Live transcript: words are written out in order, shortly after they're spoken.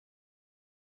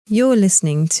You're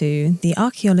listening to the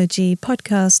Archaeology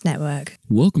Podcast Network.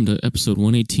 Welcome to episode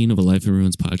 118 of A Life in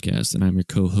Ruins podcast, and I'm your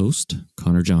co-host,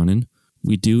 Connor Johnin.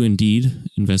 We do indeed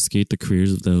investigate the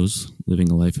careers of those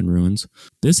living a life in ruins.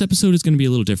 This episode is going to be a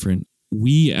little different.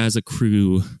 We, as a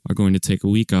crew, are going to take a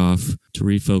week off to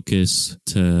refocus,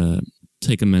 to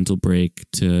take a mental break,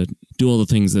 to do all the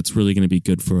things that's really going to be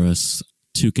good for us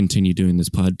to continue doing this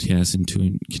podcast and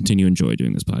to continue enjoy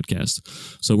doing this podcast.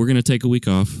 So we're going to take a week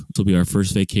off. It'll be our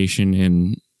first vacation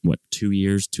in,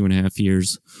 2.5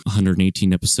 years,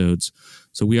 118 episodes.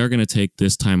 So we are going to take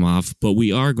this time off, but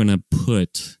we are going to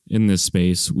put in this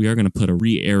space, we are going to put a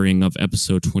re-airing of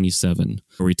episode 27,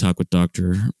 where we talk with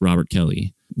Dr. Robert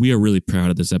Kelly. We are really proud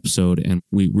of this episode, and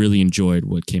we really enjoyed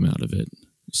what came out of it.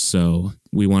 So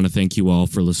we want to thank you all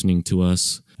for listening to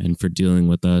us and for dealing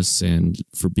with us and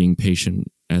for being patient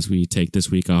as we take this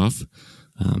week off.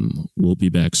 We'll be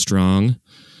back strong,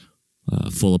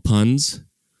 full of puns,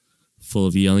 full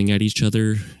of yelling at each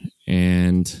other,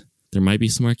 and there might be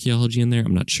some archaeology in there.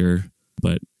 I'm not sure.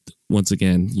 But once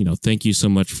again, thank you so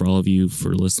much for all of you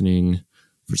for listening,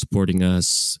 for supporting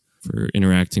us, for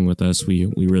interacting with us.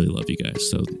 We really love you guys.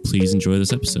 So please enjoy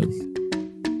this episode.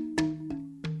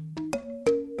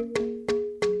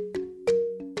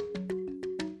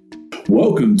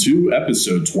 Welcome to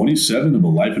episode 27 of the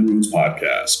Life in Ruins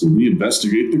podcast, where we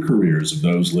investigate the careers of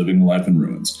those living a life in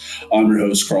ruins. I'm your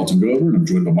host, Carlton Gover, and I'm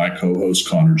joined by my co-hosts,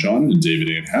 Connor John and David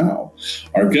Ann Howe.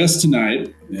 Our guest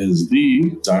tonight is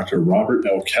the Dr. Robert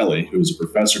L. Kelly, who is a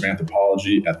professor of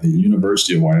anthropology at the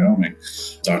University of Wyoming.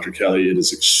 Dr. Kelly, it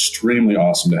is extremely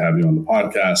awesome to have you on the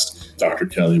podcast. Dr.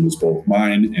 Kelly was both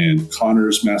mine and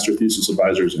Connor's master thesis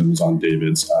advisors and was on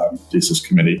David's thesis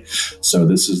committee. So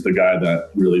this is the guy that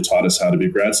really taught us how to be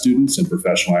grad students and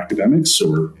professional academics. So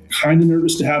we're kind of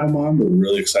nervous to have him on, but we're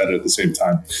really excited at the same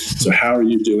time. So how are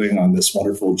you doing on this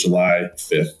wonderful July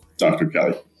 5th, Dr.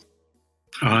 Kelly?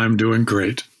 I'm doing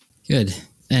great. Good.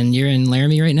 And you're in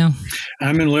Laramie right now?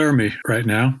 I'm in Laramie right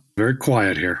now. Very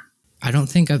quiet here. I don't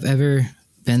think I've ever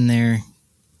been there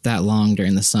that long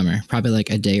during the summer. Probably like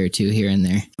a day or two here and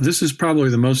there. This is probably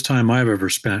the most time I've ever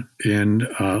spent in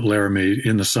Laramie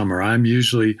in the summer. I'm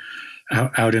usually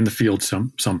out in the field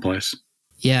someplace.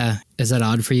 Yeah. Is that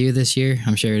odd for you this year?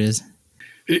 I'm sure it is.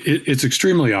 It's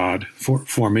extremely odd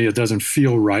for me. It doesn't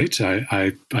feel right.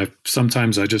 I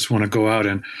sometimes I just want to go out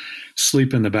and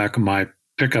sleep in the back of my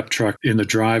pickup truck in the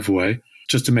driveway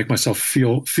just to make myself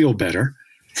feel better.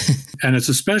 And it's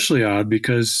especially odd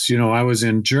because, I was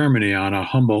in Germany on a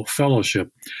Humboldt fellowship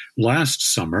last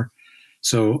summer.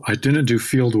 So I didn't do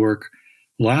field work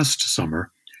last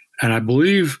summer. And I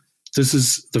believe this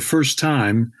is the first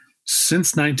time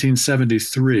since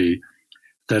 1973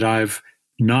 that I've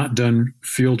not done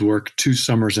field work 2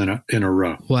 summers in a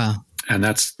row. Wow. And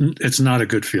it's not a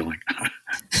good feeling.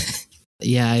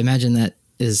 Yeah, I imagine that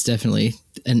is definitely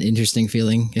an interesting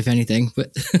feeling, if anything.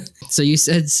 But so you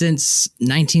said since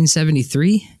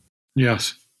 1973?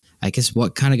 Yes. I guess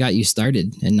what kind of got you started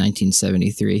in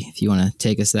 1973, if you want to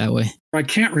take us that way? I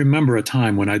can't remember a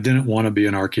time when I didn't want to be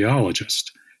an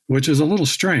archaeologist, which is a little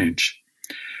strange.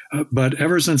 But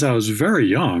ever since I was very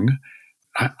young,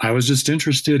 I was just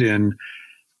interested in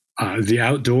the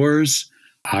outdoors.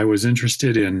 I was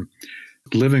interested in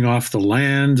living off the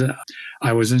land.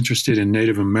 I was interested in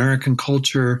Native American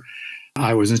culture.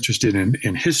 I was interested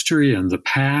in history and the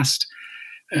past.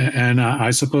 And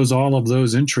I suppose all of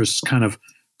those interests kind of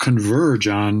converge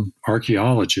on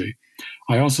archaeology.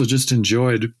 I also just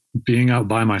enjoyed being out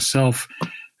by myself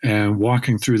and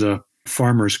walking through the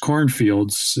farmers'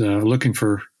 cornfields looking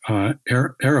for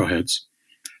arrowheads,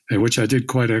 which I did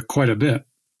quite a bit.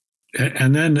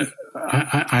 And then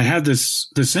I had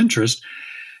this interest.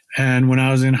 And when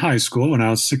I was in high school, when I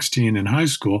was 16 in high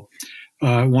school,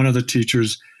 one of the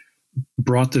teachers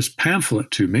brought this pamphlet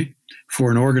to me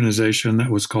for an organization that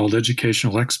was called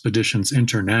Educational Expeditions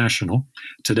International.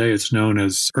 Today it's known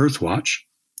as Earthwatch.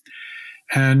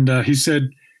 And he said,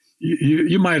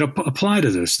 you might apply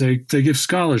to this. They give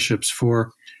scholarships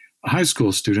for high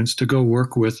school students to go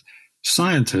work with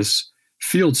scientists,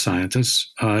 field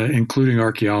scientists, including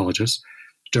archaeologists,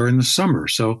 during the summer.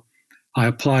 So I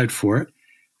applied for it.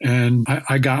 And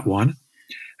I got one,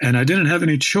 and I didn't have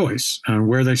any choice on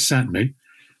where they sent me.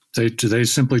 They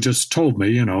simply just told me,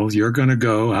 you're going to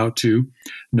go out to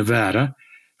Nevada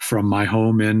from my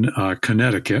home in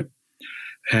Connecticut,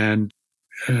 and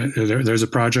there's a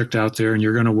project out there, and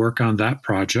you're going to work on that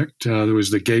project. There was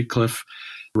the Gatecliff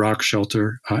rock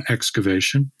shelter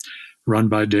excavation run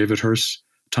by David Hurst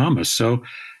Thomas. So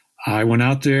I went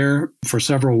out there for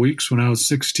several weeks when I was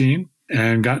 16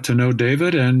 and got to know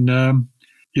David, and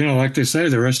like they say,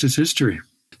 the rest is history.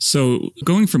 So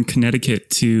going from Connecticut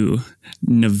to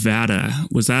Nevada,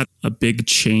 was that a big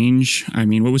change? I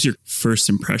mean, what was your first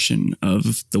impression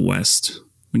of the West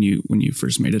when you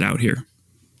first made it out here?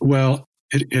 Well,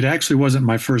 it actually wasn't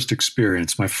my first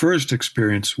experience. My first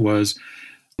experience was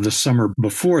the summer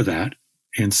before that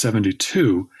in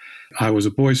 72. I was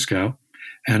a Boy Scout,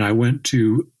 and I went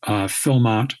to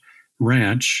Philmont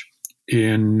Ranch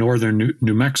in northern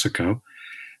New Mexico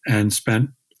and spent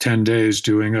 10 days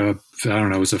doing it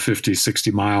was a 50,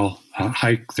 60 mile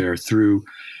hike there through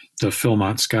the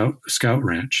Philmont Scout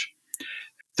Ranch.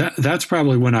 That's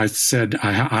probably when I said,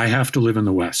 I have to live in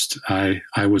the West. I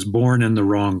was born in the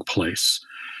wrong place.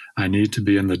 I need to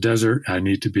be in the desert. I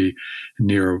need to be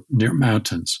near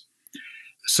mountains.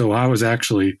 So I was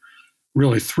actually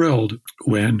really thrilled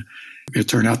when it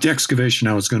turned out the excavation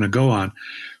I was going to go on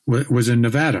was in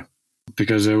Nevada,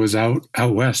 because it was out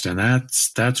west, and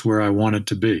that's where I wanted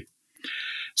to be.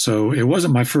 So it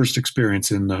wasn't my first experience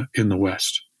in the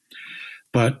West,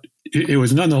 but it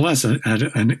was nonetheless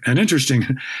an interesting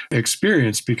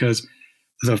experience, because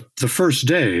the first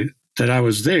day that I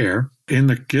was there in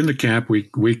the camp, we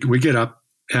get up,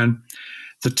 and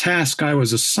the task I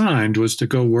was assigned was to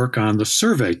go work on the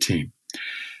survey team.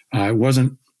 I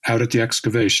wasn't out at the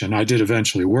excavation. I did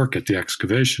eventually work at the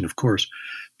excavation, of course,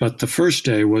 but the first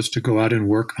day was to go out and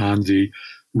work on the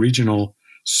regional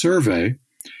survey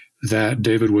that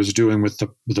David was doing with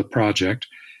the project,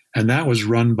 and that was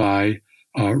run by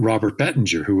Robert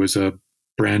Bettinger, who was a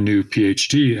brand new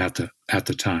PhD at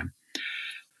the time.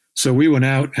 So we went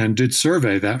out and did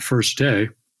survey that first day,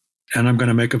 and I'm going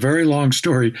to make a very long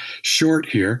story short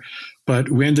here, but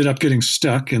we ended up getting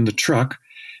stuck in the truck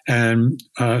and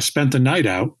spent the night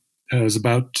out. It was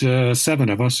about 7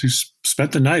 of us who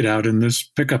spent the night out in this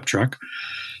pickup truck.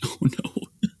 Oh no!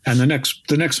 And the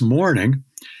next morning,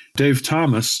 Dave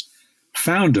Thomas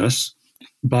found us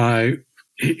by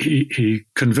he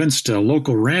convinced a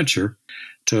local rancher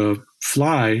to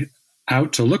fly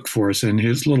out to look for us in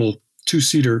his little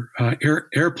 2-seater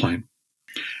airplane.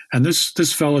 And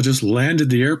this fellow just landed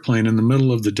the airplane in the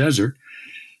middle of the desert,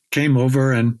 came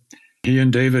over, and he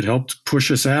and David helped push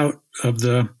us out of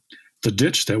the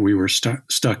ditch that we were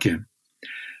stuck in.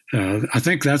 I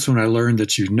think that's when I learned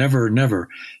that you never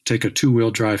take a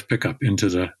 2-wheel drive pickup into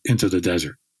the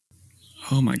desert.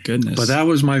 Oh my goodness! But that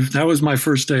was my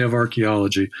first day of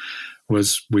archaeology.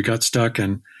 Was we got stuck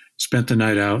and spent the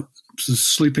night out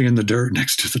sleeping in the dirt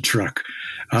next to the truck.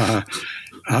 I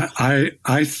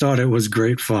thought it was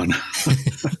great fun.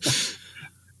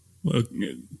 Well,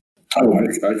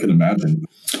 I can imagine.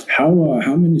 How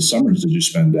many summers did you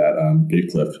spend at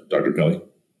Gatecliff, Dr. Kelly?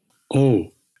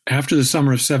 Oh, after the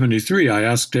summer of 73, I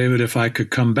asked David if I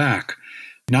could come back,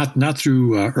 not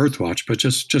through Earthwatch, but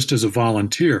just as a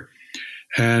volunteer.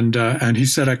 And he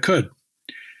said I could.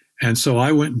 And so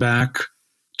I went back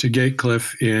to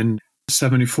Gatecliff in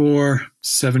 74,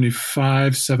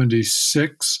 75,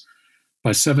 76.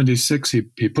 By 76,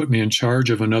 he put me in charge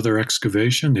of another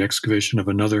excavation, the excavation of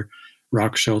another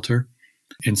rock shelter.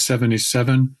 In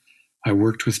 77, I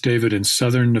worked with David in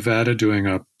southern Nevada doing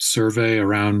a survey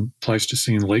around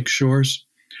Pleistocene lake shores.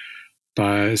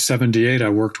 By 78, I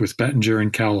worked with Bettinger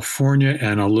in California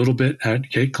and a little bit at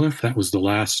Gatecliff. That was the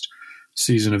last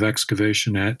season of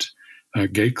excavation at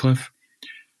Gatecliff.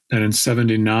 Then in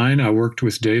 79, I worked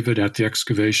with David at the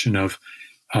excavation of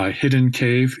Hidden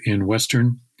Cave in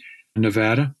western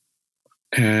Nevada.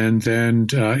 And then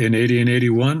in 80 and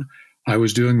 81, I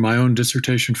was doing my own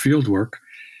dissertation fieldwork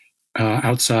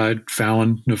outside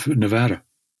Fallon, Nevada.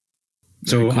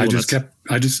 So cool. I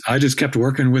just kept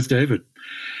working with David.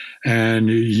 And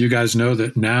you guys know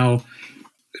that now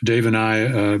Dave and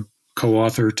I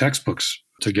co-author textbooks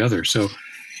together. So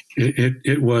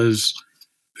it was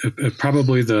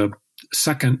probably the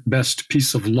second best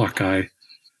piece of luck I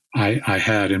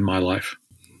had in my life.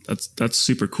 That's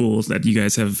super cool that you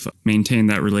guys have maintained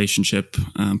that relationship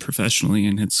professionally,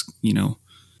 and it's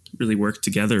really worked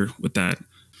together with that.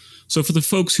 So for the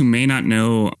folks who may not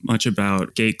know much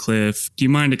about Gatecliff, do you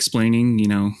mind explaining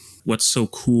what's so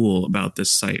cool about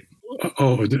this site?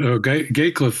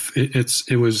 Gatecliff,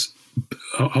 it was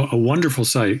a wonderful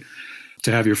site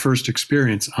to have your first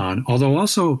experience on, although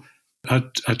also a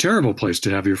terrible place to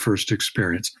have your first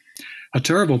experience. A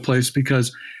terrible place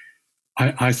because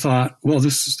I thought, well,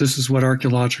 this is what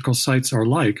archaeological sites are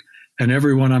like, and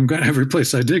every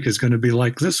place I dig is going to be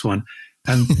like this one.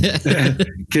 And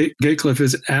Gatecliff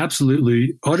is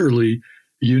absolutely, utterly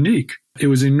unique. It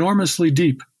was enormously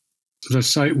deep. The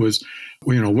site was,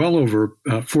 well over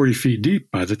 40 feet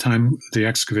deep by the time the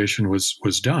excavation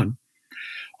was done.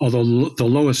 Although the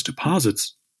lowest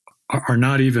deposits are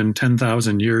not even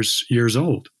 10,000 years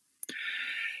old.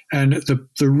 And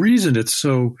the reason it's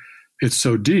so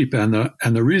deep, and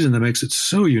the reason that makes it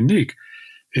so unique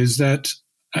is that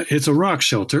it's a rock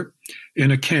shelter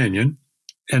in a canyon,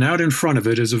 and out in front of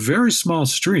it is a very small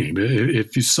stream.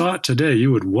 If you saw it today,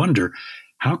 you would wonder,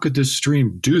 how could this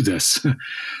stream do this?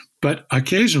 But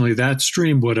occasionally that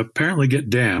stream would apparently get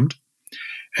dammed,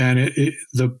 and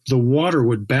the water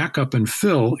would back up and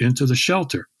fill into the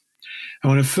shelter. And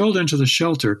when it filled into the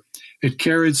shelter, it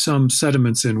carried some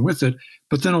sediments in with it,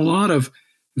 but then a lot of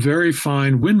very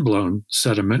fine windblown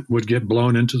sediment would get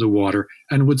blown into the water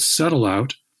and would settle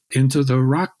out into the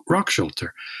rock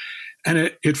shelter. And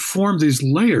it formed these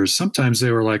layers. Sometimes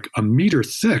they were like a meter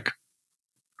thick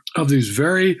of these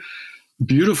very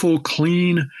beautiful,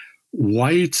 clean,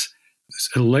 white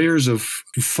layers of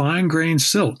fine-grained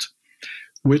silt,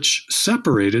 which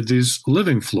separated these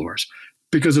living floors.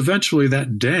 Because eventually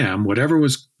that dam, whatever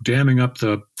was damming up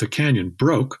the canyon,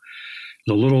 broke.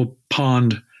 The little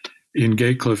pond in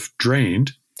Gatecliff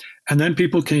drained, and then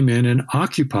people came in and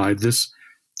occupied this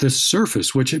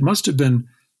surface, which it must have been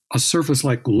a surface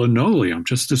like linoleum,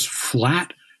 just this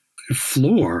flat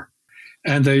floor.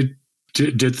 And they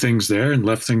did things there and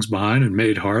left things behind and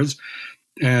made hearths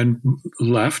and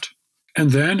left.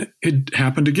 And then it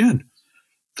happened again.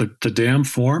 The dam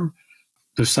formed,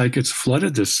 the site gets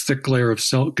flooded, this thick layer of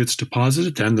silt gets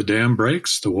deposited, then the dam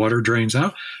breaks, the water drains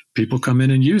out, people come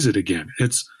in and use it again.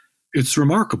 It's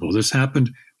remarkable. This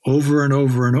happened over and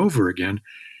over and over again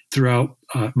throughout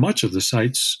much of the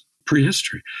site's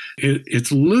prehistory.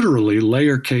 It's literally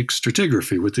layer cake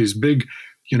stratigraphy with these big,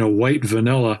 white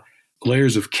vanilla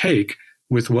layers of cake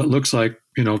with what looks like,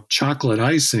 chocolate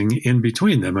icing in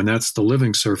between them. And that's the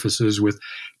living surfaces with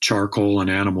charcoal and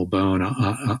animal bone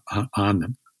on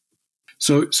them.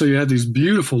 So you had these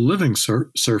beautiful living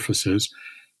surfaces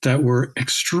that were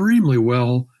extremely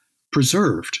well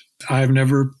preserved. I've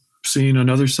never seen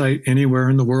another site anywhere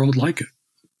in the world like it.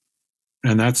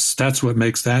 And that's what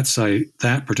makes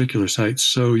that particular site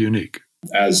so unique.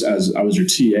 As I was your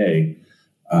TA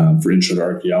for Intro to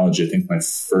Archaeology, I think my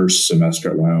first semester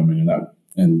at Wyoming,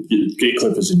 and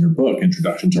Gatecliff is in your book,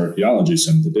 Introduction to Archaeology,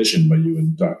 7th edition by you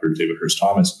and Dr. David Hurst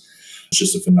Thomas. It's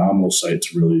just a phenomenal site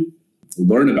to really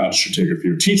learn about stratigraphy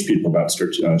or teach people about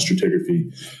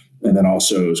stratigraphy. And then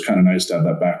also it's kind of nice to have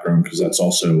that background because that's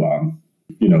also,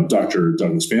 Dr.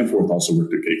 Douglas Bamforth also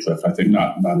worked at Gatecliff. I think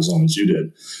not as long as you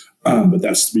did. But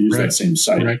we use that same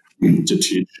site to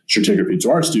teach stratigraphy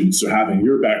to our students. So having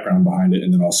your background behind it,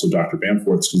 and then also Dr.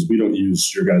 Bamforth's, because we don't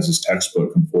use your guys'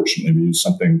 textbook, unfortunately. We use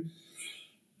something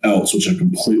else, which I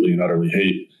completely and utterly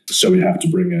hate. So we have to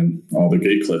bring in all the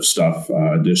Gatecliff stuff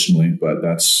additionally. But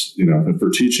that's, if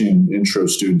we're teaching intro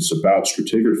students about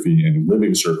stratigraphy and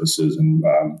living surfaces and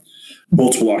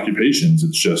multiple occupations,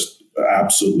 it's just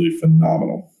absolutely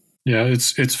phenomenal. Yeah,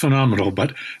 it's phenomenal,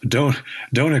 but don't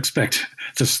expect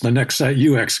the next site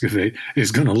you excavate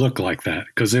is going to look like that,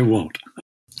 because it won't.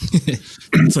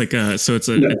 It's like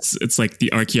it's like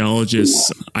the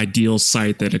archaeologist's ideal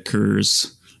site that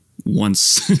occurs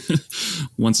once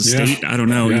a state. I don't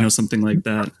know, something like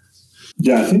that.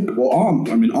 Yeah, I think. Well,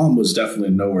 Alm was definitely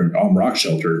nowhere. Alm Rock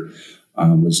Shelter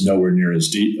was nowhere near as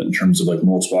deep in terms of like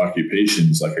multiple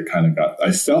occupations. Like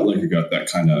I felt like I got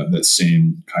that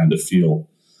same kind of feel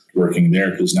working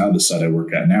there, because now the site I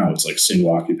work at now, it's like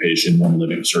single occupation, one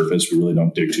living surface. We really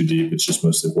don't dig too deep. It's just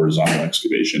mostly horizontal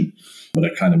excavation. But I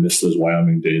kind of miss those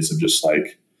Wyoming days of just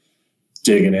like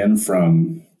digging in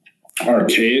from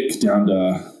archaic down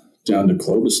to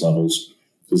Clovis levels,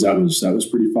 because that was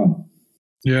pretty fun.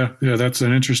 Yeah, that's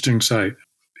an interesting site.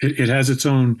 It has its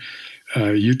own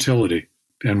utility,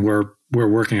 and we're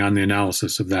working on the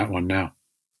analysis of that one now.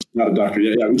 No, Doctor.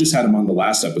 Yeah, we just had him on the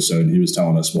last episode, and he was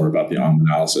telling us more about the Alm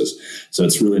analysis. So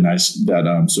it's really nice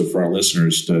that, so for our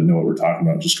listeners to know what we're talking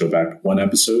about, just go back one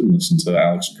episode and listen to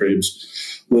Alex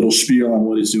Crabe's little spiel on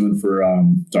what he's doing for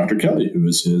Dr. Kelly, who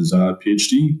is his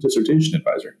PhD dissertation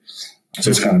advisor.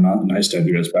 So it's kind of nice to have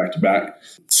you guys back to back.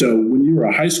 So when you were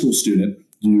a high school student,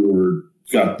 you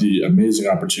got the amazing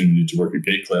opportunity to work at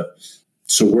Gatecliff.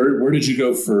 So where did you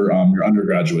go for your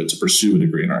undergraduate to pursue a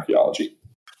degree in archaeology?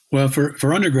 Well,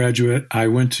 for undergraduate, I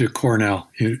went to Cornell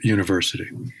University.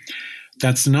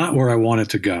 That's not where I wanted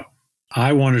to go.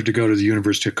 I wanted to go to the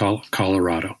University of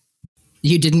Colorado.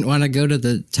 You didn't want to go to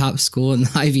the top school in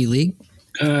the Ivy League?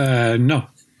 No.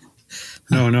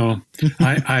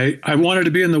 I wanted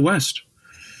to be in the West.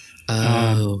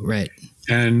 Oh, right.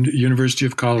 And University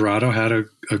of Colorado had a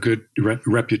good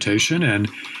reputation, and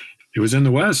it was in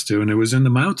the West, and it was in the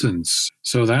mountains.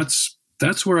 So that's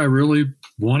where I really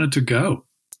wanted to go.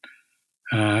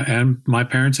 and my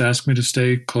parents asked me to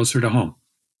stay closer to home.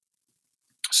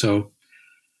 So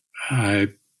I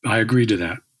agreed to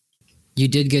that. You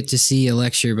did get to see a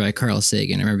lecture by Carl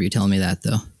Sagan. I remember you telling me that,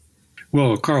 though.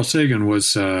 Well, Carl Sagan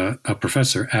was a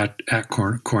professor at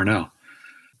Cornell.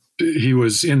 He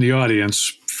was in the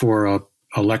audience for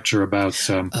a lecture about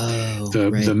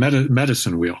the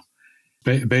medicine wheel.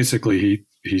 Basically,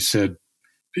 he said,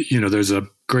 there's a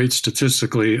great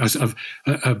statistically,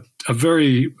 a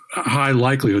very high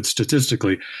likelihood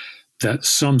statistically that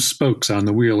some spokes on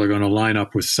the wheel are going to line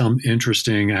up with some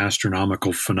interesting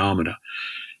astronomical phenomena.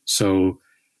 So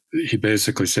he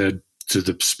basically said to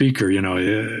the speaker,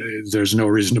 there's no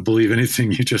reason to believe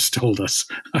anything you just told us.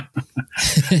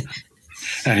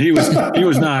 And he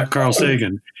was not Carl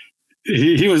Sagan.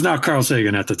 He was not Carl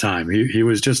Sagan at the time. He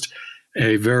was just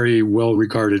a very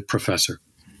well-regarded professor.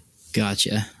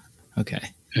 Gotcha.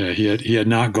 Okay. He had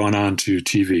not gone on to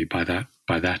TV by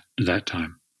that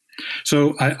time.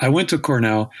 So I went to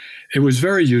Cornell. It was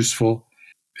very useful.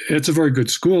 It's a very good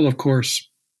school, of course,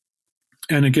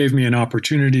 and it gave me an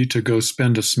opportunity to go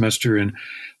spend a semester in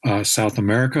South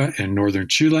America, in northern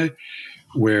Chile,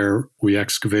 where we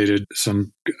excavated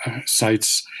some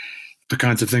sites, the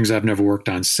kinds of things I've never worked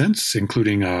on since,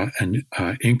 including an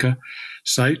Inca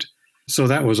site. So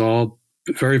that was all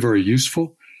very, very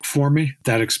useful for me.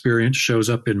 That experience shows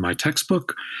up in my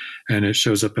textbook, and it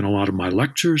shows up in a lot of my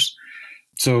lectures.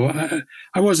 So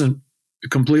I wasn't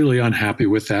completely unhappy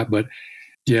with that, but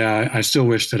yeah, I still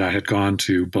wish that I had gone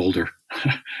to Boulder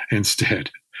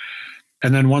instead.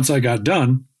 And then once I got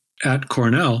done at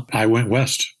Cornell, I went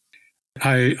west.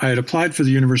 I had applied for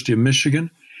the University of Michigan,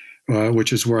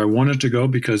 which is where I wanted to go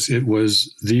because it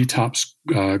was the top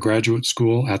graduate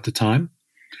school at the time.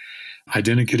 I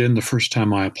didn't get in the first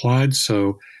time I applied,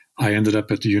 so I ended up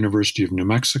at the University of New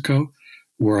Mexico,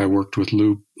 where I worked with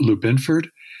Lou Binford,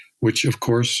 which, of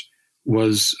course,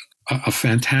 was a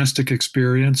fantastic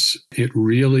experience. It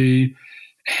really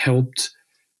helped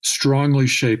strongly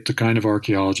shape the kind of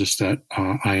archaeologist that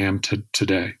I am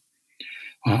today.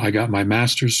 I got my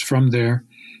master's from there,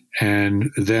 and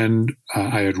then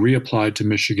I had reapplied to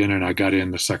Michigan, and I got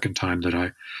in the second time that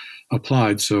I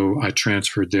applied, so I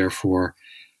transferred there for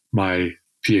my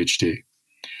PhD,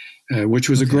 which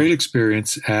was a great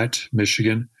experience at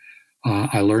Michigan.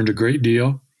 I learned a great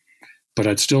deal, but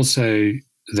I'd still say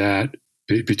that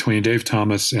between Dave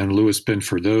Thomas and Louis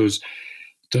Binford, those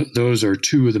are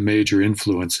two of the major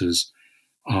influences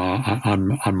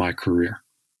on my career,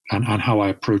 on how I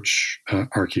approach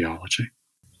archaeology.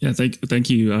 Yeah, thank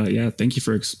you. Thank you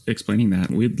for explaining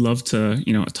that. We'd love to,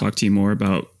 talk to you more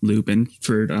about Lou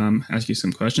Binford, ask you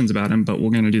some questions about him, but we're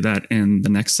going to do that in the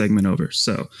next segment over.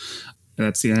 So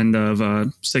that's the end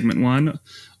of segment one,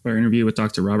 our interview with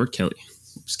Dr. Robert Kelly.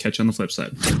 Just catch you on the flip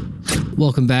side.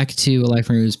 Welcome back to A Life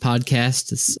in Ruins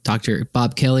podcast. It's Dr.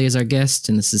 Bob Kelly is our guest,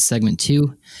 and this is segment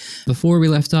 2. Before we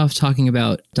left off talking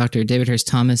about Dr. David Hurst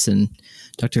Thomas and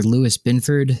Dr. Louis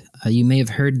Binford, you may have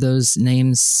heard those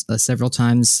names several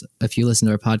times if you listen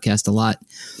to our podcast a lot.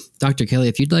 Dr. Kelly,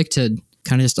 if you'd like to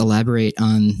kind of just elaborate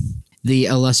on the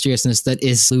illustriousness that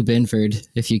is Lou Binford,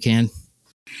 if you can.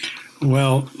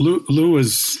 Well, Lou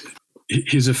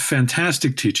he's a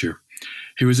fantastic teacher.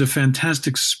 He was a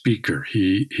fantastic speaker.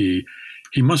 He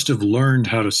must have learned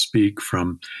how to speak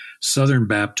from Southern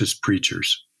Baptist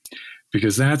preachers,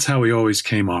 because that's how he always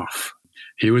came off.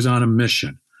 He was on a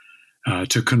mission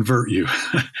to convert you,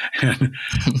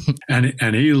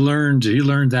 and he learned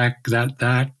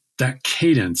that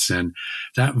cadence and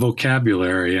that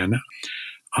vocabulary and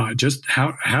just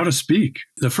how to speak.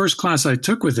 The first class I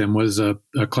took with him was a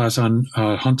class on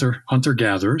hunter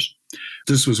gatherers.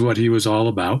 This was what he was all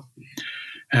about.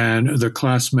 And the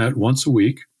class met once a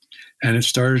week, and it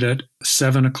started at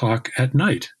 7:00 at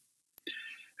night.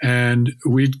 And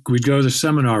we'd go to the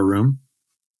seminar room,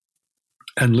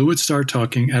 and Lou would start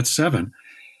talking at 7.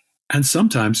 And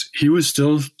sometimes he was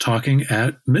still talking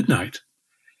at midnight.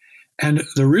 And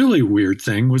the really weird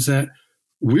thing was that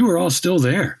we were all still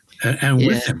there and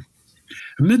with him.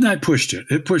 Midnight pushed it.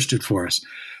 It pushed it for us.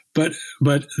 But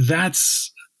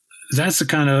that's the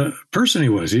kind of person he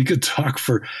was. He could talk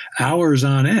for hours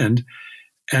on end,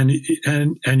 and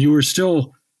you were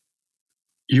still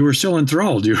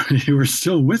enthralled. You were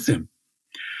still with him.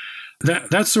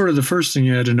 That's sort of the first thing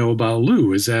you had to know about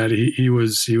Lou, is that he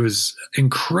was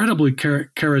incredibly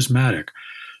charismatic.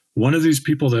 One of these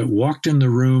people that walked in the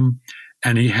room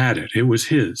and he had it. It was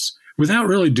his, without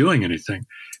really doing anything.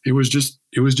 It was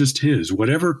just his.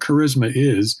 Whatever charisma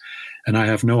is, and I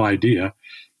have no idea.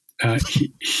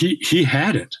 He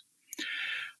had it.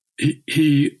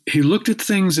 He looked at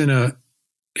things in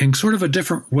sort of a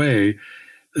different way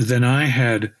than I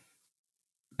had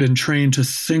been trained to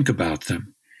think about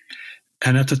them.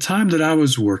 And at the time that I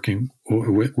was working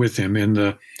with him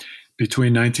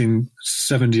between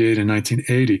 1978 and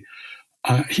 1980,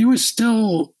 he was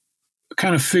still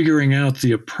kind of figuring out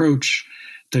the approach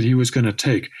that he was going to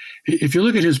take. If you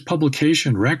look at his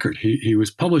publication record, he was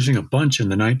publishing a bunch in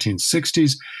the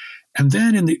 1960s. And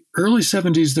then in the early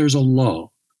 70s, there's a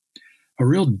lull, a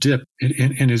real dip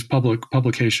in his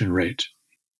publication rate.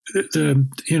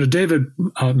 David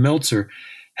Meltzer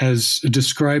has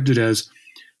described it as,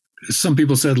 some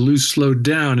people said Lou slowed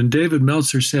down, and David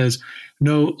Meltzer says,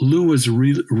 no, Lou was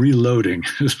reloading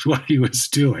is what he was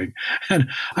doing. And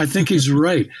I think he's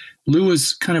right. Lou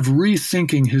was kind of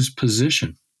rethinking his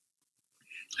position.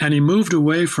 And he moved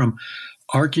away from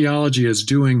archaeology as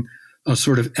doing a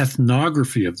sort of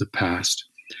ethnography of the past,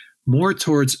 more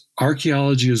towards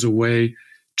archaeology as a way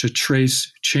to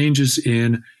trace changes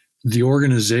in the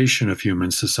organization of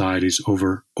human societies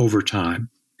over time.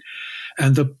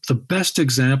 And the best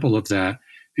example of that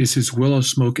is his Willow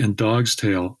Smoke and Dog's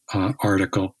Tail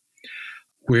article,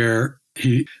 where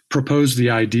he proposed the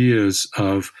ideas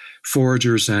of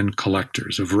foragers and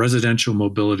collectors, of residential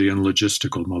mobility and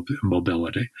logistical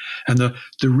mobility. And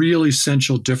the real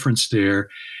essential difference there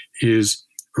is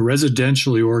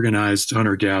residentially organized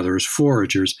hunter-gatherers,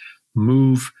 foragers,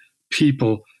 move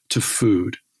people to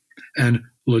food. And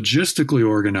logistically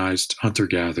organized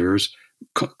hunter-gatherers,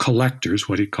 collectors,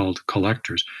 what he called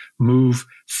collectors, move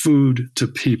food to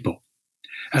people.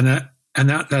 And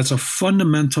that's a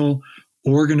fundamental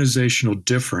organizational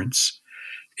difference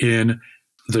in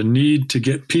the need to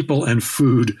get people and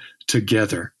food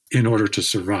together in order to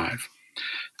survive.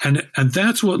 And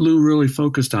that's what Lou really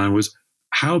focused on, was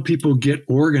how people get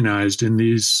organized in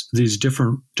these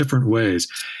different ways.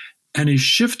 And he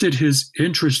shifted his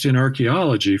interest in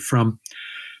archaeology from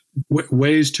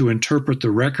ways to interpret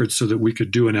the record so that we could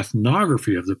do an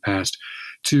ethnography of the past,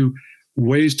 to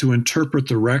ways to interpret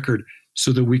the record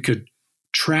so that we could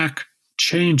track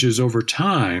changes over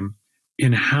time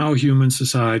in how human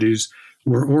societies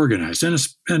were organized,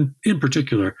 and in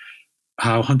particular,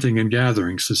 how hunting and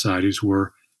gathering societies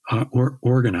were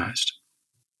organized.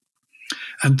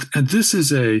 And this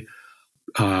is a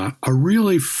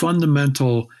really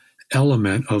fundamental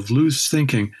element of Lou's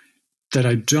thinking that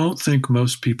I don't think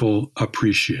most people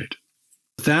appreciate.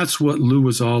 That's what Lou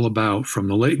was all about from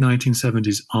the late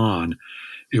 1970s on.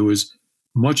 It was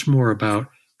much more about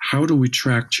how do we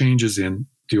track changes in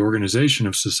the organization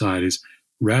of societies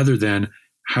rather than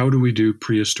how do we do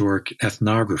prehistoric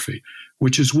ethnography,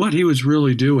 which is what he was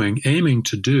really doing, aiming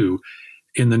to do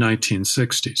in the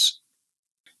 1960s.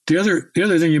 The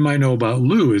other thing you might know about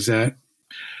Lou is that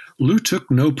Lou took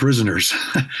no prisoners.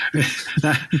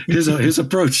 His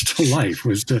approach to life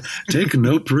was to take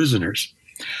no prisoners.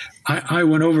 I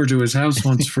went over to his house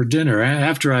once for dinner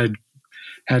after I'd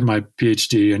had my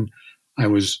PhD, and I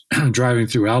was driving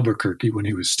through Albuquerque when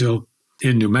he was still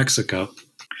in New Mexico.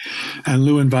 And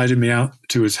Lou invited me out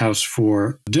to his house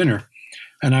for dinner.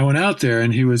 And I went out there,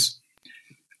 and he was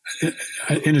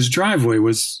in his driveway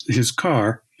was his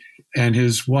car and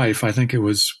his wife. I think it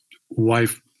was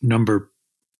wife number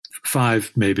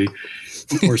 5, maybe,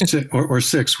 or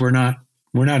 6. We're not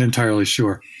entirely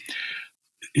sure.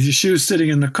 She was sitting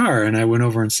in the car, and I went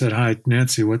over and said, "Hi,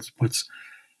 Nancy. What's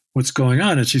going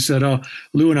on?" And she said, "Oh,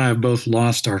 Lou and I have both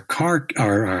lost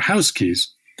our house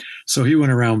keys." So he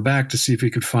went around back to see if he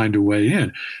could find a way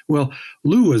in. Well,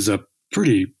 Lou was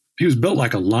he was built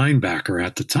like a linebacker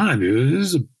at the time. He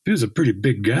was a pretty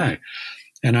big guy.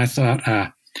 And I thought,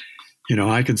 I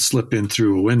can slip in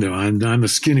through a window. I'm a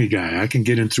skinny guy. I can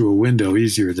get in through a window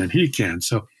easier than he can.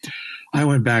 So I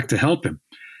went back to help him.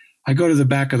 I go to the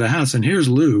back of the house, and here's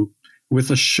Lou with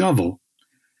a shovel,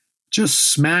 just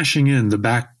smashing in the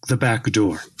back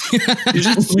door. He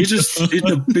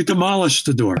demolished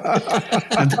the door.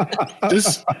 And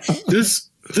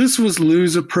this was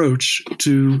Lou's approach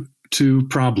to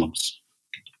problems.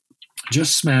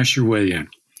 Just smash your way in,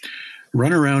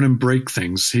 run around and break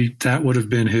things. That would have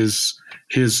been his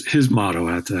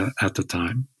motto at the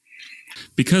time.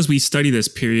 Because we study this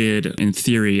period in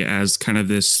theory as kind of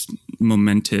this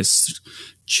momentous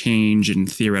change in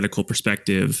theoretical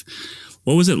perspective,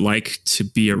 what was it like to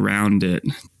be around it?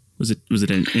 Was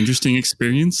it an interesting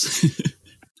experience?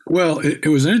 Well, it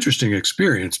was an interesting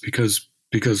experience because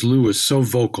Lou was so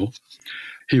vocal.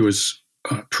 He was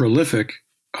prolific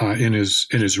in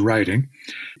his writing.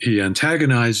 He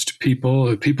antagonized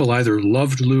people. People either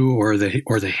loved Lou or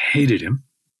they hated him.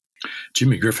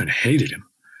 Jimmy Griffin hated him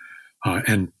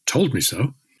and told me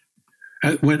so.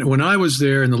 When I was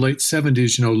there in the late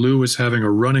 70s, Lou was having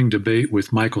a running debate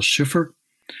with Michael Schiffer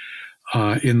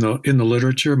in the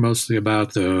literature, mostly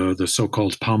about the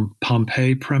so-called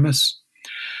Pompeii premise.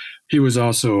 He was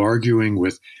also arguing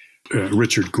with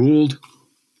Richard Gould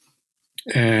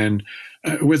and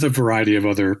with a variety of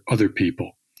other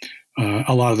people.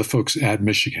 A lot of the folks at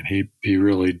Michigan. He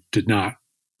really did not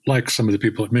like some of the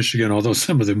people at Michigan, although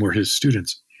some of them were his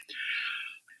students.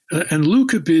 And Lou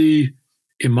could be,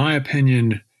 in my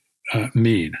opinion,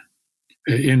 mean.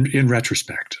 In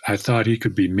retrospect, I thought he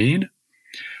could be mean.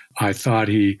 I thought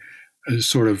he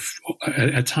sort of,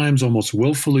 at times, almost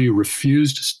willfully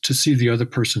refused to see the other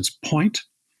person's point.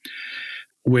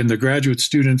 When the graduate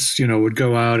students, would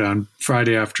go out on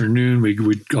Friday afternoon,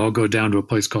 we'd all go down to a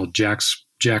place called Jack's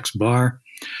Bar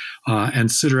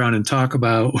and sit around and talk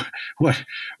about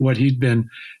what he'd been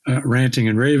ranting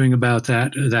and raving about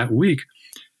that week.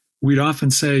 We'd often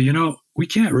say, we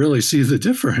can't really see the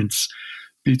difference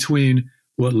between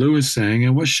what Lou is saying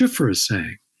and what Schiffer is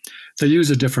saying. They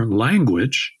use a different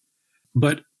language,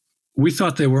 but we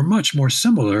thought they were much more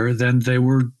similar than they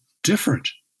were different.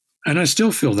 And I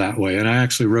still feel that way. And I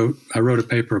actually wrote a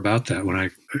paper about that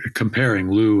when comparing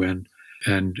Lou and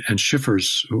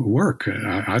Schiffer's work.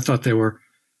 I thought they were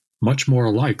much more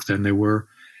alike than they were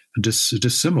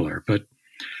dissimilar. But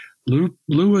Lou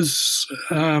was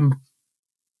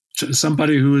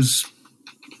somebody who was,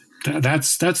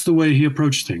 that's the way he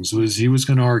approached things. He was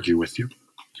going to argue with you,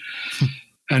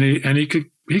 and he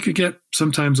could get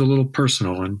sometimes a little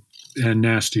personal and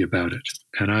nasty about it.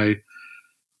 And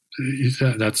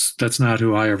that's not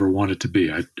who I ever wanted to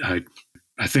be.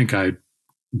 I think I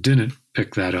didn't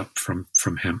pick that up from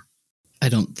him. I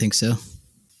don't think so.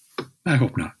 I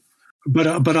hope not.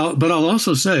 But I'll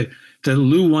also say that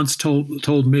Lou once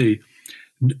told me,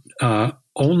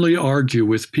 only argue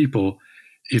with people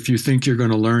if you think you're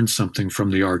going to learn something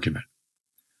from the argument.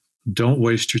 Don't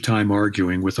waste your time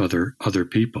arguing with other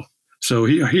people. So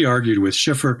he argued with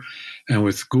Schiffer and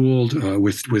with Gould,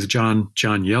 with John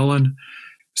Yellen.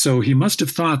 So he must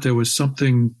have thought there was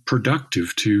something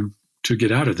productive to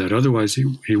get out of that. Otherwise,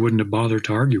 he wouldn't have bothered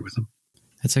to argue with them.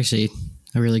 That's actually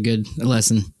a really good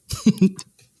lesson.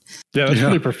 Yeah, that's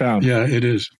really profound. Yeah, it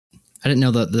is. I didn't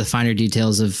know the finer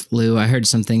details of Lou. I heard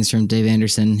some things from Dave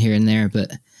Anderson here and there,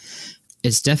 but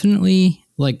it's definitely,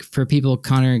 like, for people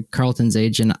Connor Carlton's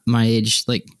age and my age,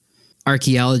 like,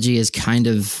 archaeology is kind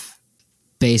of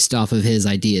based off of his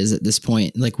ideas at this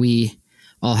point. Like, we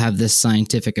all have this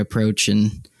scientific approach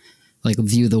and, like,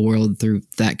 view the world through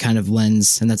that kind of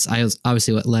lens. And that's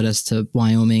obviously what led us to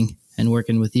Wyoming and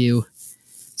working with you.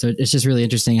 So it's just really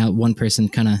interesting how one person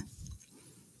kind of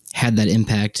had that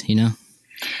impact,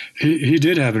 He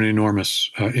did have an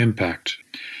enormous impact.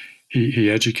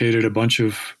 He educated a bunch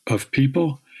of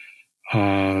people.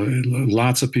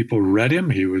 Lots of people read him.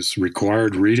 He was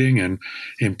required reading and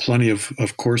in plenty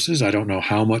of courses. I don't know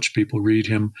how much people read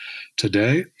him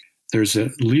today. There's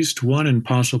at least one and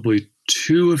possibly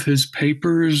two of his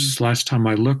papers, last time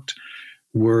I looked,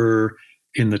 were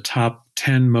in the top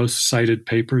 10 most cited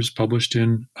papers published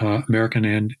in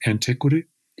American antiquity.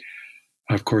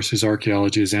 Of course, his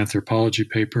Archaeology, his Anthropology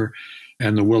paper,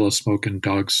 and the Willow Smoke and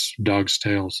Dog's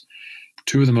Tales,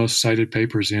 two of the most cited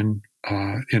papers in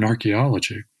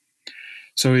archaeology.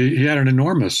 So he had an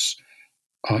enormous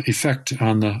effect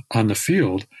on the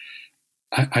field.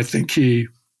 I think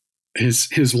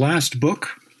his last book,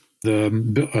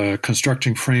 the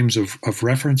Constructing Frames of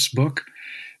Reference book,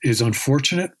 is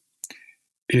unfortunate.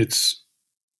 It's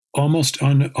almost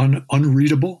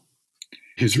unreadable.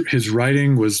 His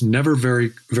writing was never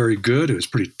very, very good. It was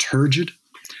pretty turgid.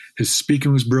 His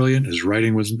speaking was brilliant. His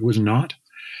writing was not.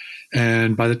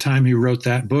 And by the time he wrote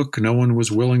that book, no one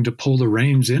was willing to pull the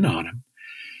reins in on him.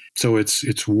 So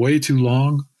it's way too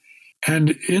long.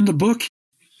 And in the book,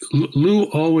 Lou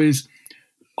always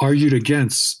argued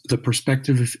against the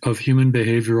perspective of human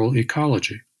behavioral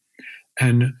ecology.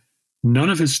 And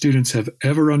none of his students have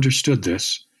ever understood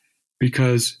this,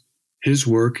 because his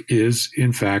work is,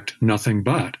 in fact, nothing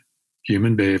but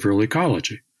human behavioral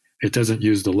ecology. It doesn't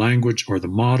use the language or the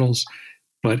models,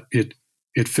 but it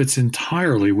fits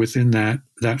entirely within that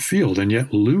field. And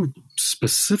yet Lou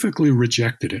specifically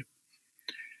rejected it.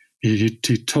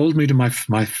 He told me to my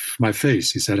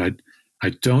face, he said, I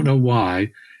don't know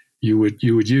why you would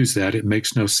use that. It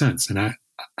makes no sense. And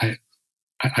I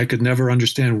could never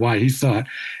understand why he thought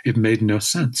it made no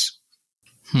sense.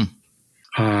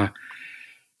 And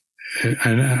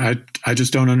I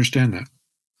just don't understand that.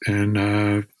 And,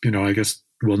 I guess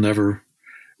we'll never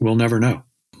know.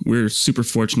 We're super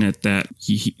fortunate that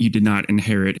you did not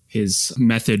inherit his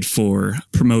method for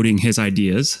promoting his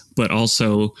ideas, but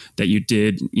also that you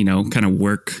did, kind of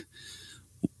work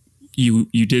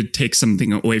you did take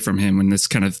something away from him in this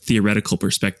kind of theoretical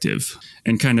perspective,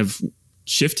 and kind of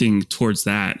shifting towards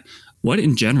that. What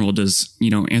in general does,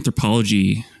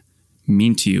 anthropology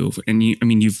mean to you? And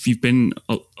you've been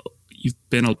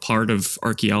a part of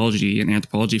archaeology and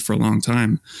anthropology for a long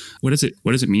time. What does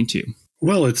it mean to you?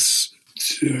 Well,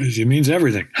 it means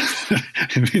everything.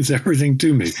 It means everything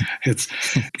to me.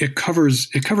 It covers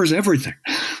everything.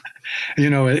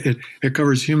 It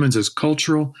covers humans as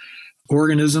cultural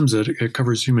organisms. It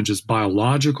covers humans as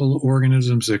biological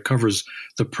organisms. It covers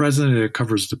the present. It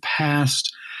covers the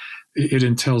past. It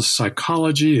entails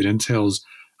psychology. It entails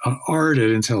art.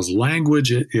 It entails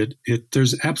language.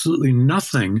 There's absolutely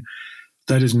nothing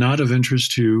that is not of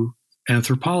interest to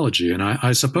anthropology. And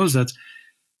I suppose that's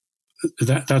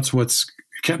what's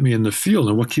kept me in the field,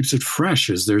 and what keeps it fresh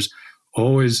is there's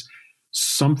always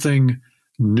something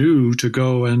new to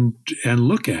go and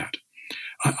look at.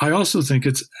 I also think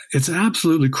it's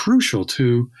absolutely crucial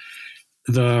to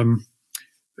the,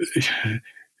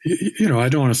 I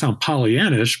don't want to sound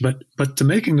Pollyannish, but to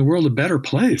making the world a better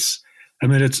place. I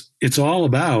mean, it's all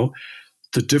about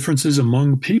the differences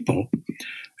among people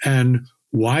and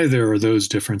why there are those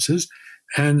differences.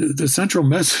 And the central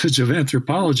message of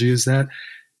anthropology is that,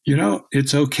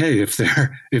 it's okay if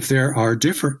there are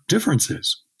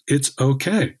differences. It's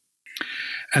okay.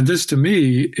 And this to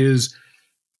me is,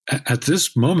 at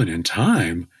this moment in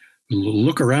time,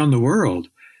 look around the world,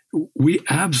 we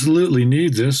absolutely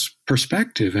need this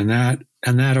perspective and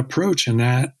that approach and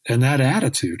that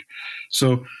attitude.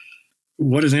 So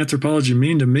what does anthropology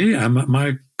mean to me?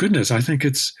 My goodness, I think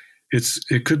it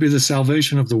could be the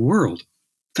salvation of the world.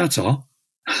 That's all.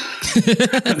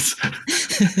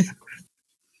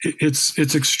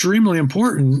 It's extremely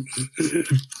important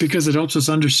because it helps us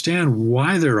understand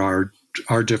why there are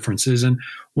differences. And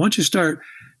once you start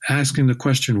asking the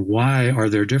question, why are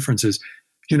there differences?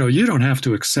 You don't have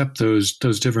to accept those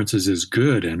differences as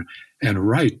good and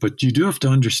right, but you do have to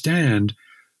understand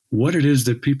what it is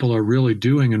that people are really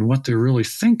doing and what they're really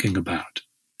thinking about.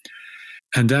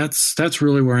 And that's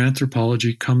really where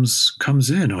anthropology comes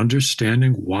in,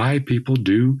 understanding why people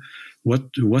do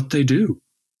what they do.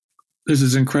 This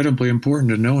is incredibly important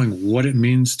to knowing what it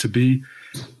means to be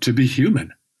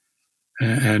human.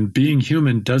 And being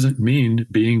human doesn't mean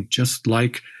being just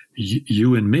like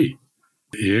you and me.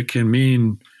 It can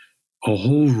mean a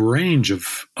whole range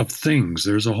of things.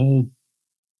 There's a whole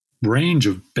range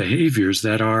of behaviors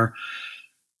that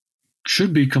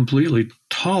should be completely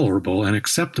tolerable and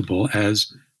acceptable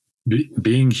as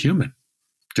being human.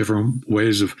 Different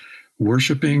ways of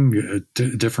worshiping,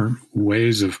 different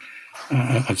ways of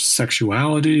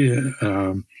sexuality,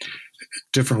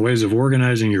 different ways of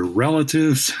organizing your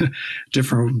relatives,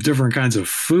 different kinds of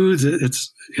foods.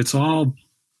 It's all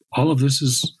of this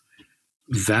is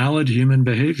valid human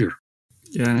behavior.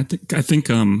 Yeah, I think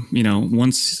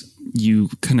once you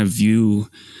kind of view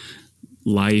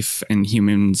life and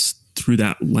humans through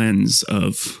that lens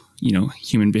of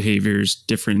human behaviors,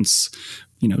 difference,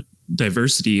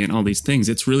 diversity, and all these things,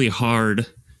 it's really hard.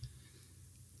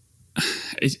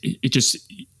 It just,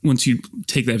 once you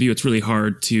take that view, it's really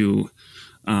hard to,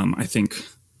 I think,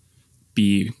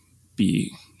 be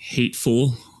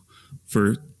hateful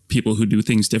for people who do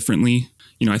things differently.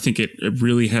 I think it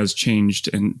really has changed,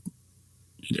 and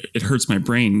it hurts my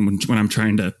brain when I'm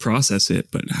trying to process it,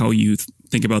 but how you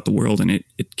think about the world, and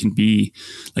it can be,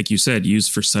 like you said,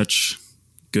 used for such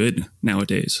good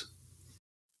nowadays.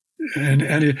 And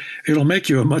it'll make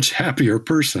you a much happier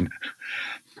person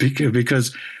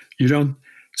because you don't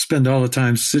spend all the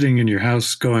time sitting in your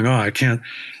house going, "Oh, I can't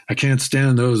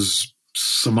stand those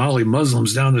Somali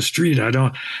Muslims down the street. I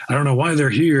don't know why they're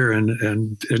here." And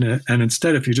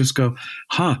instead, if you just go,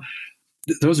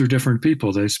 those are different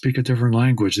people. They speak a different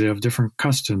language. They have different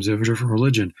customs. They have a different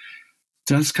religion.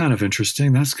 That's kind of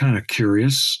interesting. That's kind of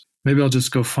curious. Maybe I'll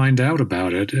just go find out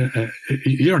about it.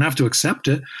 You don't have to accept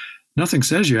it. Nothing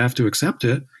says you have to accept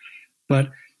it, but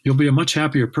you'll be a much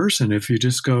happier person if you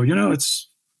just go,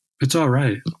 it's all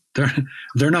right.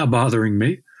 They're not bothering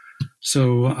me.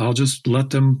 So I'll just let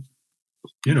them,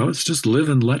 it's just live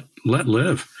and let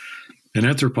live. And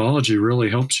anthropology really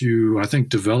helps you, I think,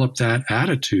 develop that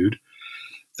attitude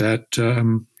that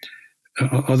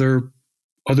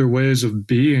other ways of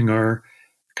being are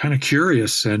kind of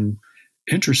curious and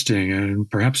interesting, and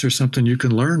perhaps there's something you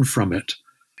can learn from it.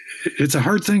 It's a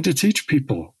hard thing to teach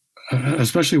people,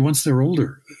 especially once they're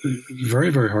older. Very,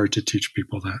 very hard to teach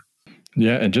people that.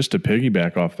 Yeah, and just to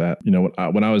piggyback off that,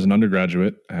 when I was an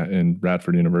undergraduate in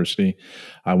Radford University,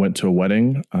 I went to a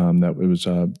wedding that it was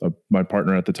my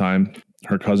partner at the time.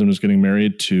 Her cousin was getting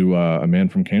married to a man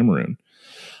from Cameroon.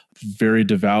 Very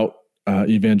devout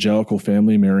evangelical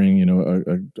family marrying,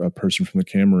 a person from the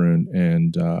Cameroon,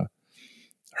 and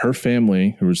her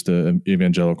family, who was the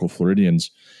evangelical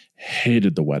Floridians,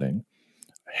 hated the wedding,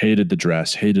 hated the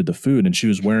dress, hated the food. And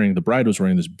the bride was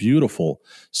wearing this beautiful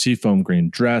seafoam green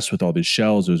dress with all these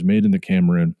shells. It was made in the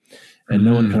Cameroon. And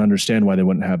no one can understand why they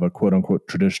wouldn't have a quote unquote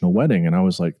traditional wedding. And I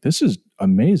was like, this is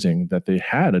amazing that they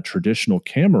had a traditional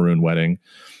Cameroon wedding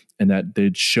and that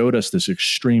they showed us this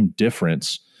extreme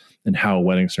difference in how a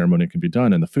wedding ceremony can be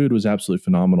done. And the food was absolutely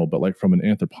phenomenal. But like from an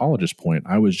anthropologist point,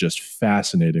 I was just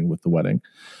fascinated with the wedding.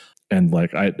 And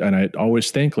I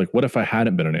always think, like, what if I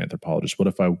hadn't been an anthropologist? What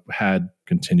if I had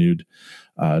continued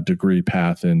degree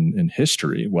path in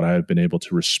history? Would I have been able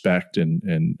to respect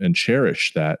and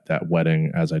cherish that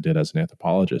wedding as I did as an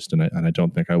anthropologist? And I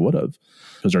don't think I would have,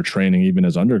 because our training, even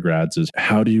as undergrads, is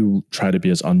how do you try to be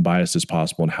as unbiased as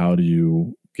possible, and how do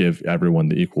you give everyone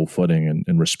the equal footing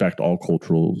and respect all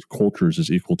cultures as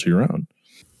equal to your own?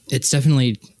 It's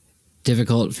definitely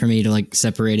difficult for me to like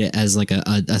separate it as like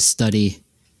a study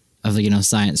of,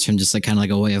 science from just like kind of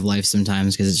like a way of life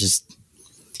sometimes, because it's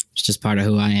just part of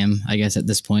who I am, I guess, at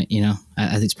this point. I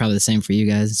think it's probably the same for you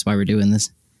guys. That's why we're doing this.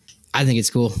 I think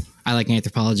it's cool. I like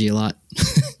anthropology a lot.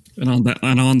 And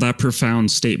on that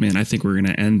profound statement, I think we're going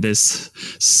to end this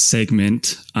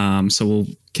segment. So we'll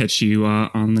catch you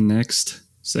on the next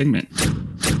segment.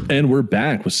 And we're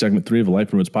back with segment 3 of the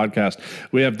Life in Ruins podcast.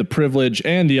 We have the privilege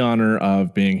and the honor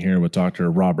of being here with Dr.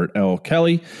 Robert L.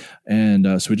 Kelly.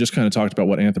 And so we just kind of talked about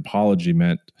what anthropology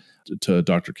meant to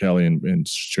Dr. Kelly and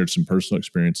shared some personal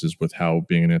experiences with how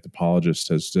being an anthropologist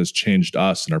has changed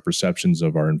us and our perceptions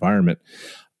of our environment.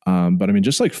 But I mean,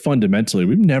 just like fundamentally,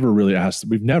 we've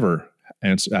never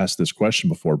asked this question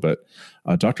before, but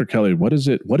Dr. Kelly, what does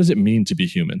it mean to be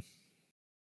human?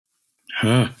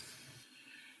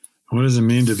 What does it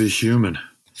mean to be human?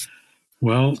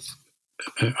 Well,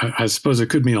 I suppose it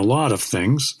could mean a lot of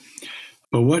things,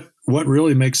 but what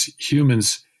really makes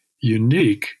humans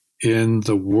unique in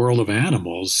the world of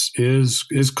animals is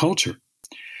culture.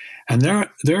 And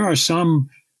there are some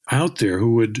out there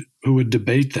who would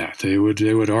debate that. They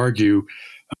would argue,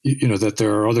 that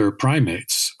there are other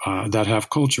primates that have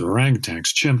culture: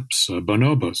 orangutans, chimps,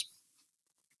 bonobos.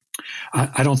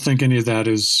 I don't think any of that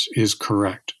is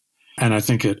correct. And I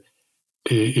think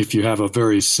if you have a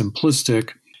very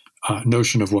simplistic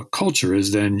notion of what culture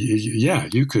is, then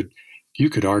you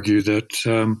could argue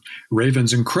that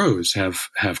ravens and crows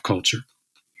have culture.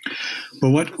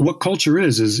 But what culture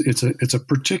is it's a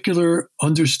particular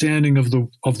understanding of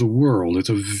the world. It's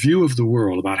a view of the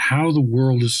world, about how the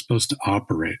world is supposed to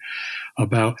operate,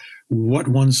 about what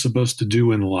one's supposed to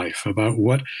do in life, about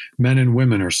what men and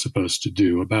women are supposed to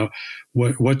do, about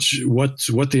what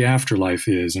the afterlife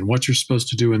is, and what you're supposed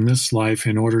to do in this life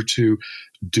in order to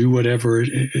do whatever,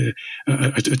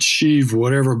 achieve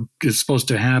whatever is supposed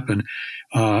to happen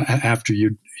after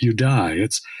you die.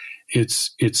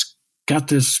 It's got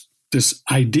this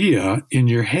idea in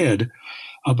your head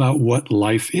about what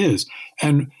life is.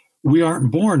 And we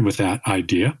aren't born with that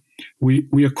idea.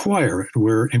 We acquire it.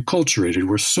 We're enculturated.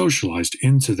 We're socialized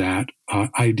into that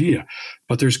idea.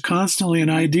 But there's constantly an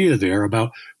idea there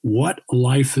about what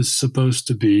life is supposed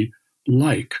to be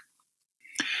like.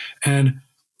 And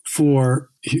for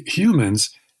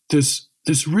humans, this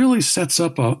really sets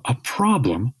up a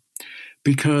problem,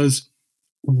 because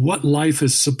what life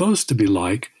is supposed to be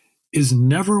like is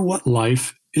never what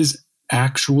life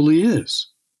actually is.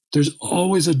 There's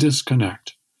always a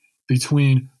disconnect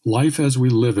between life as we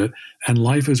live it and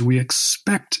life as we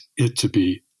expect it to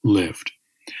be lived.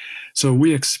 So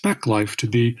we expect life to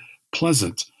be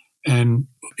pleasant and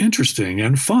interesting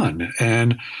and fun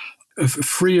and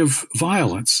free of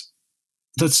violence.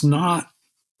 That's not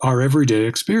our everyday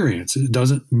experience. It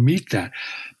doesn't meet that.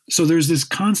 So there's this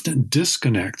constant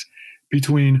disconnect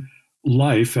between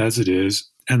life as it is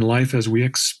and life as we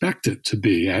expect it to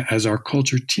be, as our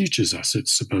culture teaches us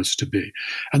it's supposed to be.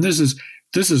 And this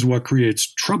is what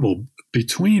creates trouble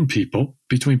between people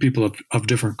of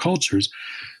different cultures.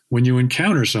 When you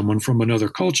encounter someone from another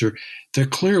culture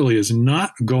that clearly is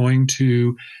not going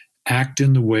to act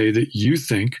in the way that you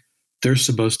think they're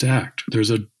supposed to act,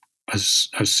 there's a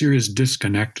serious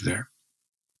disconnect there.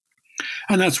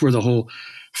 And that's where the whole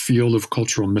field of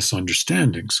cultural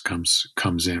misunderstandings comes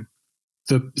in.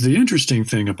 The interesting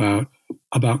thing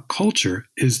about culture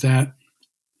is that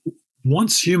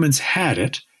once humans had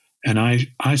it, and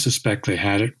I suspect they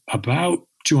had it about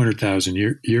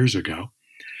 200,000 years ago,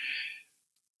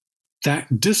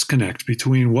 that disconnect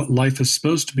between what life is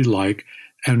supposed to be like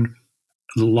and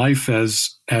life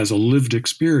as a lived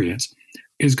experience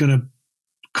is going to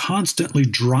constantly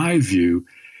drive you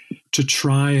to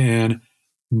try and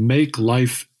make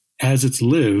life as it's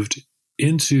lived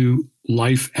into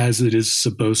life as it is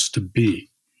supposed to be.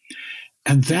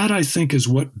 And that, I think, is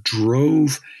what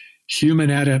drove human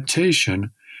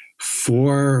adaptation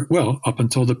up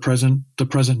until the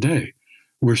present day.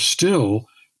 We're still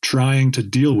trying to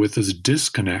deal with this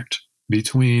disconnect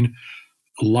between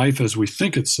life as we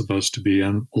think it's supposed to be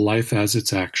and life as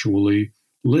it's actually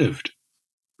lived.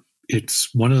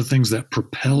 It's one of the things that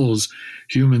propels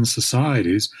human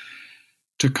societies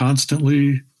to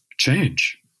constantly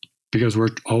change, because we're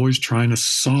always trying to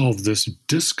solve this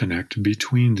disconnect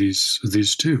between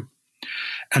these two.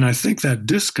 And I think that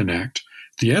disconnect,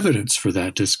 the evidence for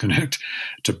that disconnect,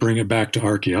 to bring it back to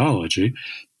archaeology,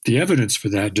 the evidence for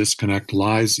that disconnect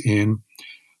lies in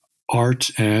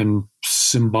art and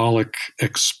symbolic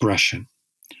expression.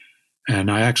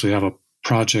 And I actually have a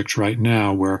project right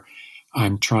now where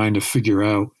I'm trying to figure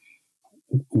out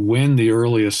when the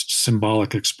earliest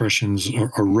symbolic expressions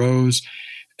arose,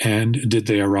 and did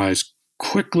they arise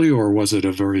quickly, or was it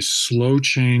a very slow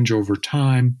change over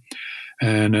time?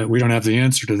 And we don't have the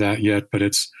answer to that yet, but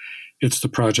it's the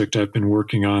project I've been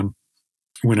working on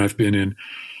when I've been in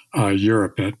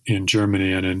Europe, in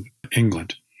Germany and in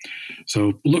England.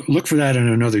 So look for that in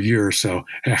another year or so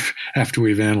after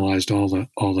we've analyzed all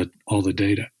the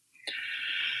data.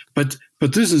 But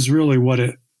this is really what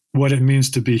it means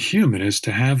to be human, is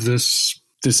to have this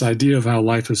idea of how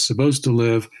life is supposed to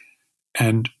live,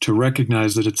 and to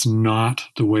recognize that it's not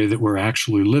the way that we're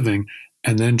actually living,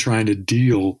 and then trying to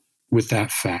deal with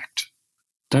that fact.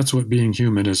 That's what being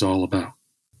human is all about.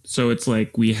 So it's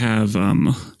like we have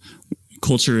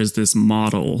culture is this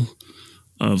model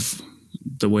of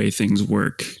the way things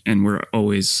work, and we're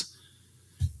always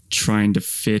trying to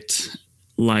fit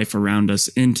life around us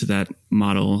into that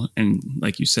model. And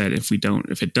like you said, if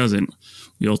it doesn't,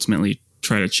 we ultimately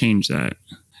try to change that.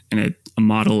 And a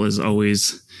model is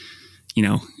always,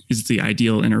 is the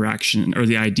ideal interaction or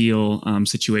the ideal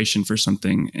situation for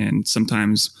something. And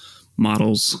sometimes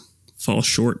models fall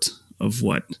short of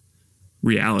what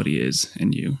reality is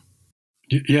in you.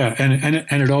 Yeah. And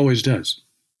it always does.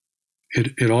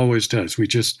 It always does. We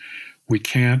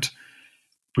can't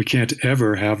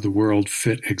ever have the world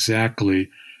fit exactly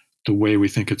the way we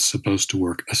think it's supposed to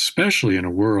work, especially in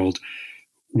a world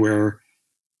where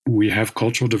we have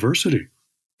cultural diversity.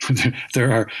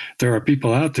 There are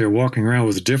people out there walking around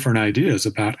with different ideas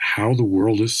about how the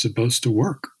world is supposed to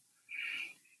work.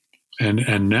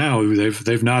 And now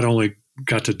they've not only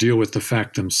got to deal with the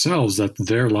fact themselves that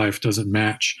their life doesn't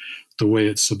match the way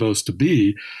it's supposed to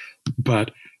be,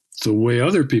 but the way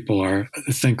other people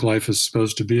think life is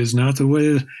supposed to be is not the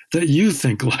way that you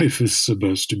think life is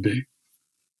supposed to be.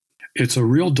 It's a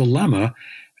real dilemma,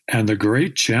 and the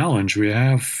great challenge we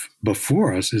have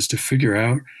before us is to figure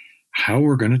out how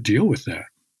we're going to deal with that.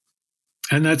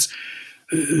 And that's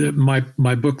my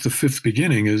book, The Fifth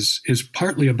Beginning, is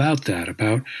partly about that,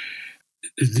 about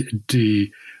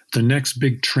the next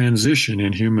big transition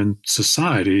in human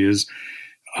society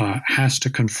has to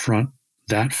confront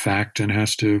that fact and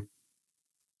has to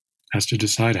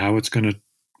decide how it's going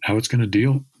to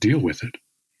deal with it.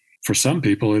 For some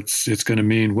people, it's going to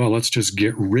mean, well, let's just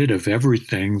get rid of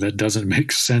everything that doesn't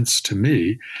make sense to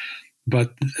me.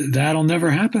 But that'll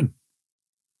never happen.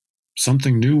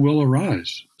 Something new will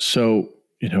arise. So,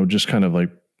 just kind of like,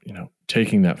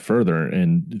 taking that further,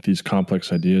 and these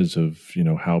complex ideas of,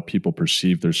 how people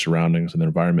perceive their surroundings and their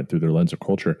environment through their lens of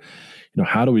culture,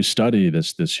 how do we study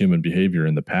this human behavior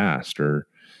in the past, or,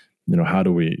 how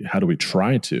do we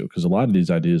try to? Because a lot of these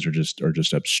ideas are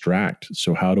just abstract.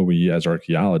 So how do we, as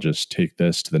archaeologists, take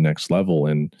this to the next level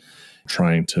and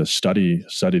trying to study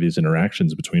these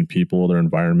interactions between people, their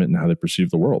environment, and how they perceive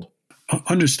the world?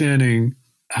 Understanding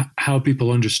how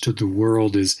people understood the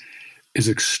world is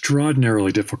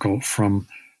extraordinarily difficult from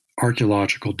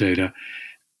archaeological data,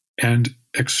 and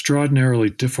extraordinarily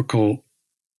difficult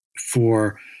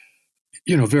for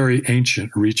very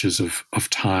ancient reaches of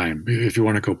time. If you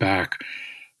want to go back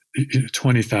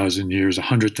 20,000 years,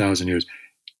 100,000 years,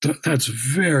 that's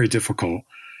very difficult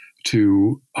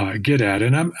to get at.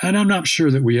 And I'm not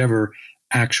sure that we ever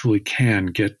actually can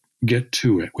get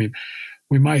to it.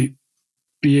 We might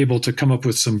be able to come up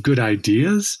with some good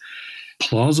ideas,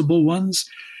 plausible ones,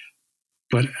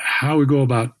 but how we go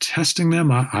about testing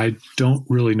them, I don't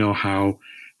really know how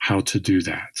to do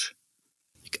that.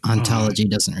 Ontology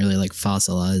doesn't really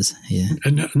fossilize. Yeah.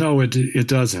 No, it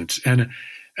doesn't.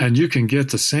 And you can get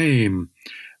the same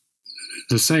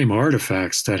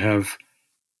artifacts that have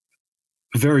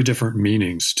very different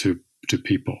meanings to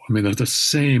people. I mean, the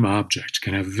same object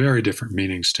can have very different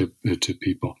meanings to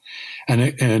people,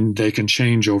 and they can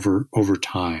change over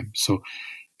time. So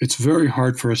It's very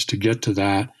hard for us to get to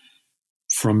that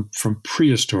from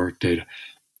prehistoric data.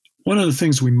 One of the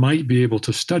things we might be able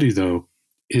to study, though,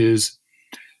 is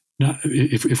not,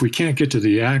 if we can't get to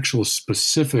the actual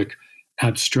specific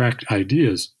abstract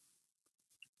ideas,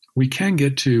 we can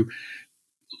get to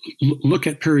look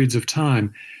at periods of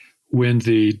time when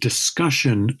the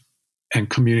discussion and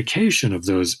communication of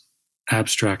those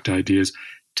abstract ideas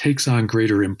takes on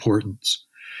greater importance.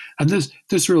 And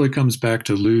this really comes back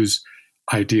to Lou's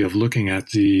idea of looking at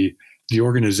the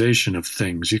organization of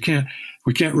things. We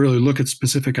can't really look at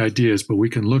specific ideas, but we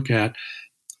can look at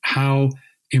how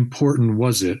important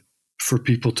was it for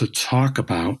people to talk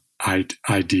about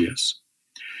ideas.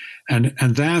 And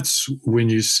that's when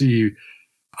you see,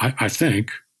 I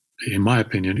think, in my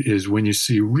opinion, is when you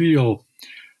see real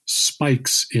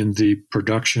spikes in the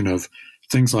production of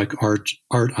things like art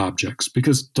objects,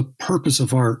 because the purpose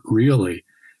of art really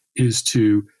is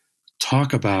to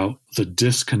talk about the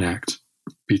disconnect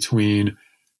between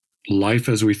life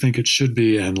as we think it should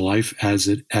be and life as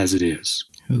it is.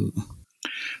 Ooh.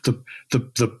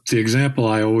 The example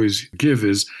I always give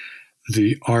is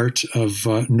the art of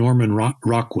Norman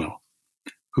Rockwell,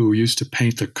 who used to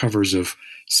paint the covers of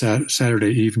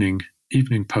Saturday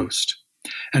Evening Post.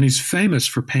 And he's famous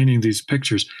for painting these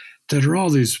pictures that are all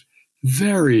these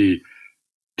very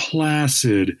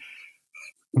placid,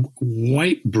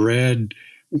 white bread,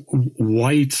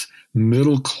 white,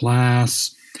 middle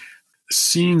class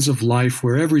scenes of life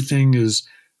where everything is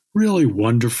really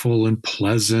wonderful and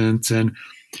pleasant. And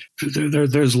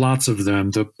there's lots of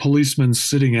them. The policeman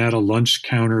sitting at a lunch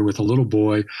counter with a little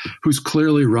boy who's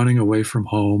clearly running away from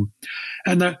home.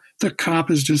 And the cop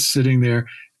is just sitting there.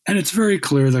 And it's very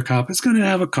clear the cop is going to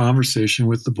have a conversation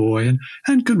with the boy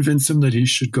and convince him that he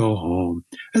should go home.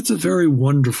 It's a very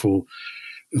wonderful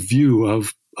view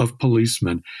of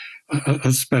policemen,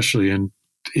 especially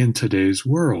in today's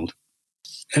world.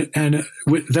 And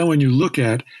then when you look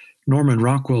at Norman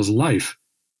Rockwell's life,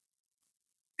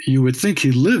 you would think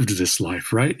he lived this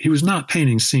life, right? He was not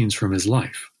painting scenes from his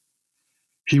life.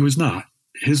 He was not.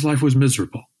 His life was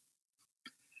miserable.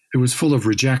 It was full of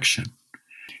rejection.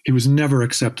 He was never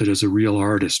accepted as a real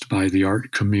artist by the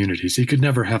art communities. He could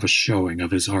never have a showing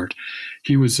of his art.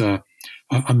 He was a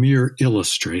mere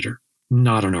illustrator,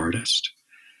 not an artist.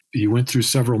 He went through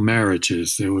several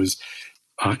marriages. There was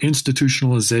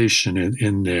institutionalization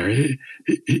in there.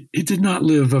 He did not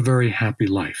live a very happy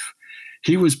life.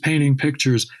 He was painting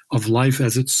pictures of life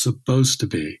as it's supposed to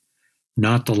be,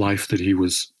 not the life that he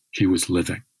was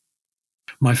living.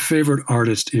 My favorite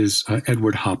artist is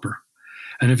Edward Hopper.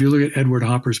 And if you look at Edward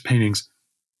Hopper's paintings,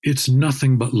 it's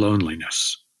nothing but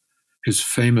loneliness. His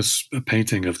famous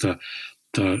painting of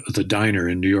the diner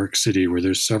in New York City, where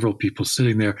there's several people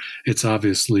sitting there. It's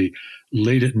obviously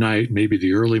late at night, maybe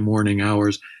the early morning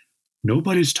hours.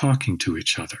 Nobody's talking to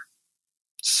each other.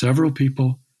 Several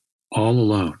people all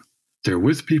alone. They're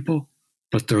with people,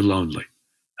 but they're lonely.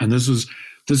 And this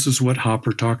is what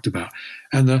Hopper talked about.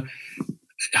 And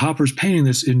Hopper's painting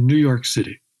this in New York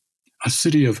City, a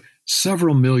city of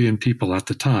several million people at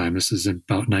the time. This is in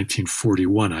about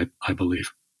 1941, I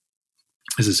believe.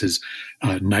 This is his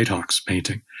Nighthawks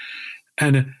painting.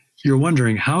 And you're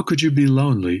wondering, how could you be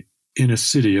lonely in a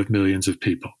city of millions of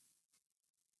people?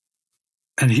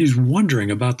 And he's wondering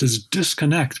about this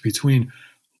disconnect between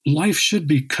life should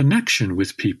be connection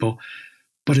with people,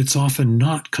 but it's often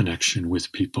not connection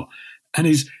with people. And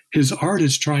his art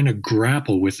is trying to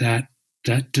grapple with that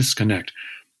disconnect.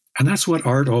 And that's what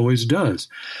art always does.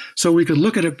 So we could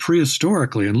look at it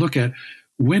prehistorically and look at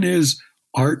when is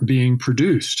art being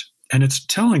produced. And it's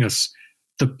telling us,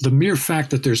 the mere fact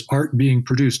that there's art being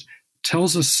produced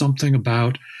tells us something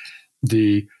about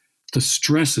the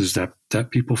stresses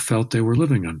that people felt they were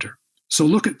living under. So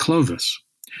look at Clovis.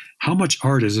 How much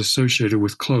art is associated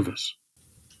with Clovis?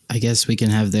 I guess we can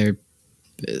have their,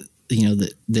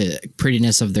 the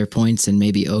prettiness of their points and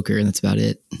maybe ochre, and that's about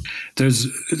it.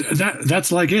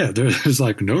 That's like it. There's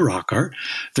like no rock art.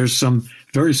 There's some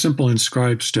very simple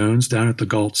inscribed stones down at the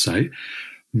Galt site.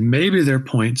 Maybe their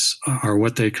points are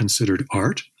what they considered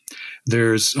art.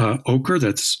 There's ochre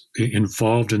that's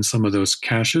involved in some of those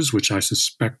caches, which I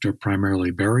suspect are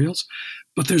primarily burials.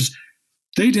 But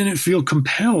they didn't feel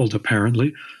compelled,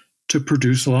 apparently, to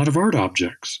produce a lot of art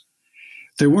objects.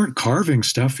 They weren't carving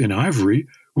stuff in ivory.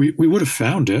 We would have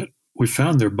found it. We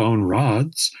found their bone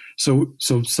rods. So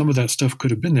some of that stuff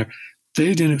could have been there.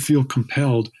 They didn't feel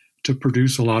compelled to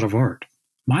produce a lot of art.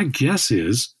 My guess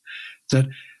is that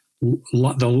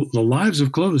the lives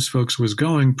of Clovis folks was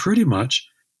going pretty much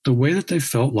the way that they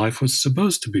felt life was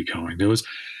supposed to be going. There was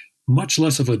much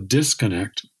less of a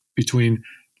disconnect between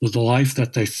the life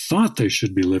that they thought they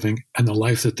should be living and the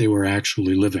life that they were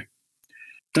actually living.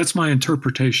 That's my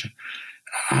interpretation.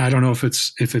 I don't know if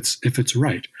it's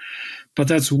right, but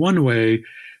that's one way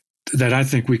that I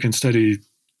think we can study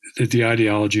the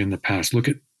ideology in the past. Look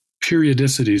at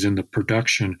periodicities in the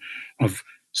production of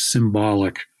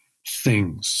symbolic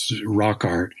things, rock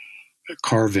art,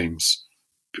 carvings,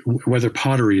 whether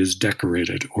pottery is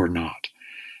decorated or not.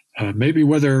 Maybe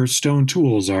whether stone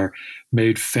tools are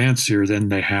made fancier than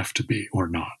they have to be or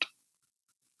not.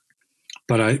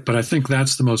 But I think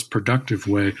that's the most productive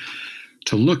way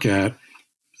to look at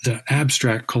the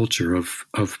abstract culture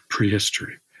of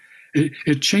prehistory.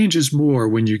 It changes more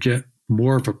when you get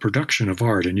more of a production of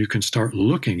art and you can start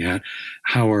looking at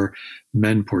how are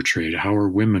men portrayed, how are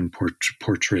women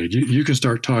portrayed. You can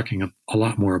start talking a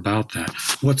lot more about that.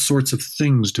 What sorts of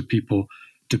things do people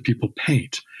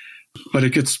paint? But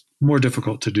it gets more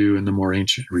difficult to do in the more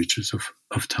ancient reaches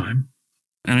of time.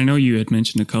 And I know you had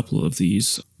mentioned a couple of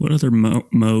these. What other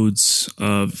modes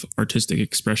of artistic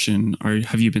expression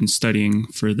have you been studying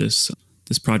for this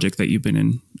project that you've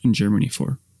been in Germany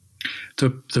for?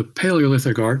 The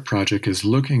Paleolithic Art Project is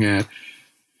looking at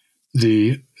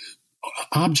the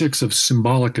objects of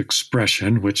symbolic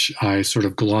expression, which I sort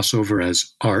of gloss over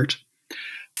as art,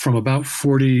 from about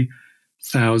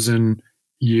 40,000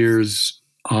 years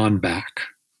on back.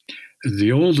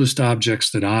 The oldest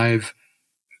objects that I've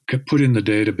put in the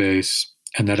database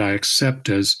and that I accept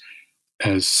as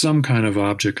some kind of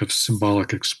object of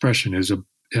symbolic expression is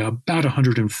about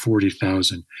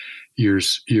 140,000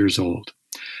 years old.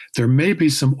 There may be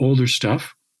some older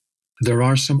stuff. There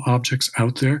are some objects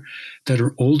out there that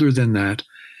are older than that,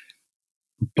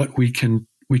 but we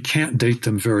can't date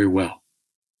them very well.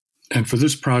 And for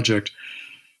this project,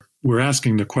 we're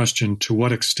asking the question, to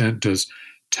what extent does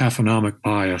taphonomic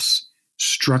bias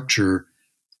structure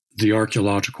the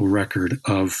archaeological record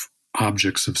of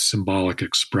objects of symbolic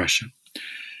expression?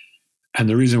 And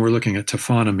the reason we're looking at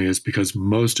taphonomy is because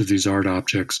most of these art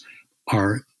objects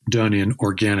are done in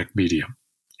organic medium.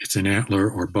 It's an antler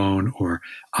or bone or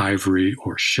ivory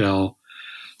or shell.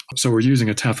 So we're using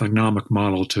a taphonomic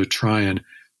model to try and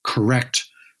correct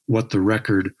what the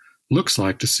record looks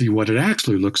like, to see what it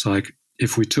actually looks like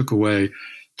if we took away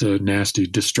the nasty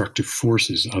destructive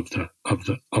forces of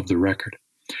the record.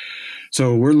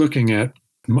 So we're looking at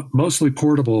mostly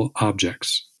portable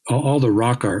objects. All the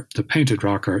rock art, the painted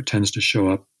rock art, tends to show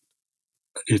up.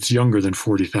 It's younger than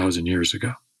 40,000 years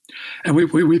ago. And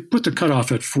we put the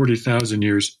cutoff at 40,000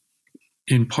 years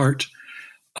in part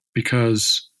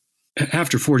because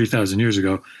after 40,000 years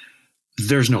ago,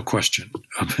 there's no question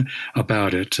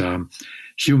about it.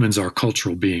 Humans are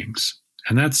cultural beings.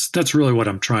 And that's really what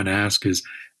I'm trying to ask is,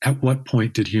 at what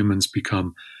point did humans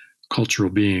become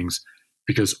cultural beings?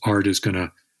 Because art is going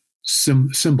to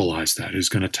symbolize that, is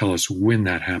going to tell us when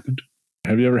that happened.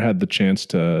 Have you ever had the chance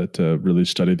to really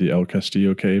study the El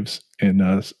Castillo caves in,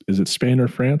 is it Spain or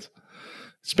France?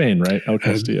 Spain, right? El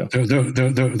Castillo.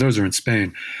 Those are in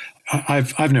Spain.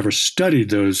 I've never studied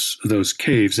those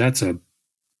caves. That's a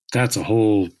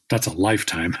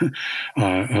lifetime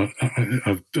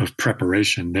of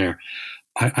preparation there.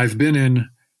 I've been in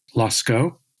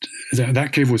Lascaux.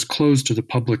 That cave was closed to the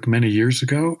public many years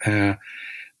ago,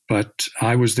 but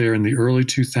I was there in the early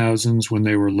 2000s when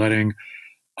they were letting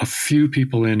a few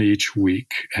people in each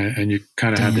week, and you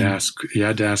kind of had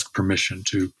to ask permission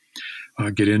to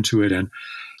get into it. And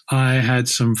I had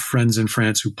some friends in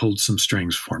France who pulled some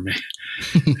strings for me,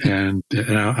 and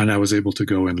I was able to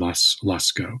go in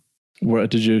Lascaux.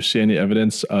 Did you see any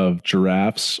evidence of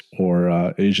giraffes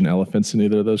or Asian elephants in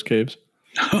either of those caves?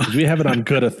 We have it on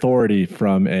good authority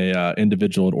from a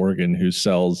individual in Oregon who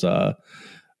sells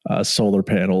solar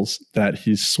panels that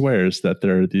he swears that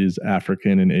there are these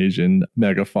African and Asian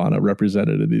megafauna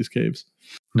represented in these caves.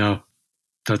 No,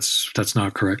 that's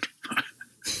not correct.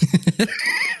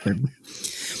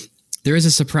 There is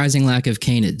a surprising lack of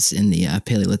canids in the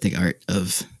Paleolithic art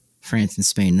of France and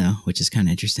Spain, though, which is kind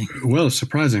of interesting. Well, a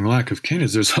surprising lack of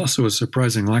canids. There's also a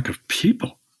surprising lack of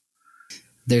people.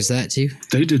 There's that too.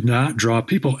 They did not draw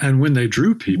people, and when they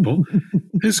drew people,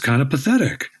 it's kind of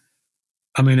pathetic.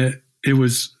 I mean, it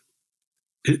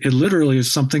literally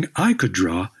is something I could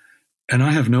draw, and I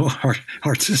have no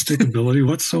artistic ability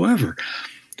whatsoever.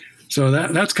 So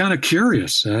that's kind of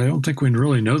curious. I don't think we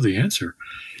really know the answer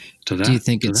to that. Do you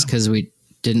think it's because we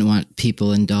didn't want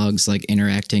people and dogs like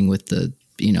interacting with the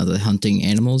hunting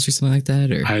animals or something like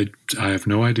that? Or I have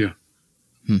no idea.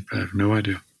 I have no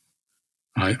idea.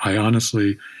 I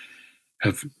honestly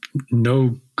have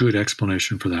no good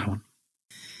explanation for that one.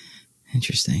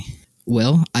 Interesting.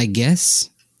 Well, I guess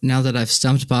now that I've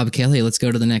stumped Bob Kelly, let's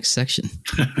go to the next section.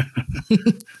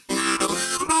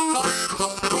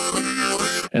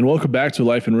 And welcome back to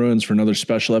Life in Ruins for another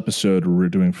special episode. We're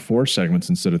doing 4 segments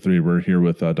instead of 3. We're here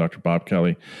with Dr. Bob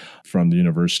Kelly from the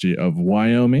University of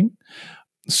Wyoming.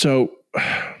 So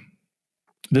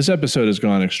this episode has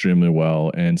gone extremely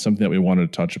well, and something that we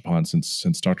wanted to touch upon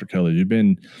since Dr. Kelly, you've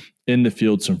been in the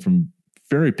field from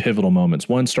very pivotal moments.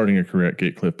 One, starting a career at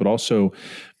Gatecliff, but also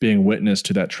being witness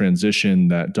to that transition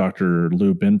that Dr.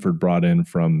 Lou Binford brought in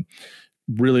from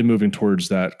really moving towards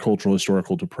that cultural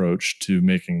historical approach to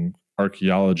making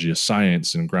archaeology a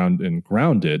science and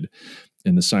grounded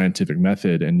in the scientific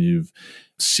method. And you've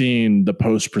seen the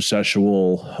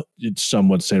post-processual, some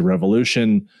would say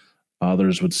revolution,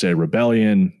 others would say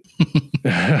rebellion.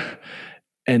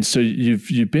 And so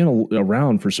you've been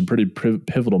around for some pretty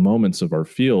pivotal moments of our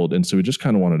field. And so we just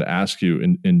kind of wanted to ask you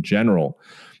in general,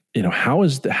 how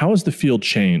has the field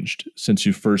changed since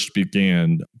you first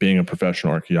began being a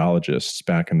professional archaeologist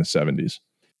back in the 70s?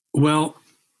 Well,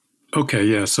 okay,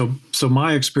 yeah. So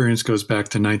my experience goes back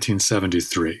to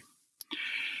 1973.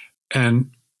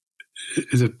 And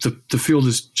the field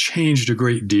has changed a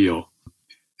great deal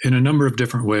in a number of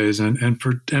different ways and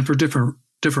for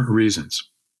different reasons.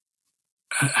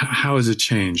 How has it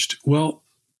changed? Well,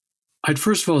 I'd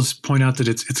first of all point out that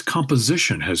its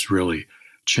composition has really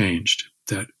changed.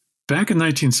 That back in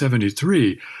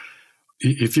 1973,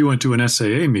 if you went to an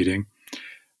SAA meeting,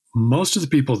 most of the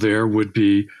people there would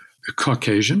be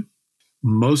Caucasian.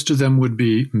 Most of them would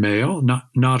be male,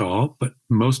 not all, but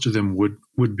most of them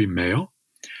would be male.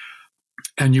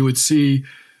 And you would see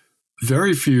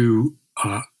very few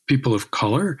people of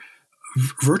color,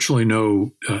 virtually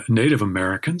no Native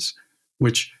Americans,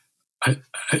 which,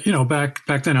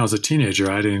 back then I was a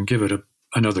teenager. I didn't give it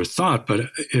another thought,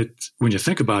 but when you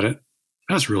think about it,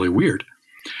 that's really weird.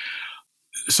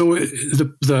 So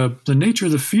the nature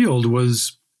of the field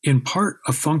was in part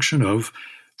a function of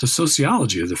the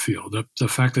sociology of the field, the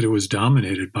fact that it was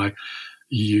dominated by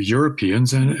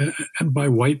Europeans and by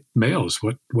white males.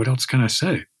 What else can I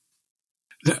say?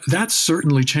 That's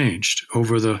certainly changed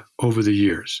over the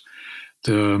years.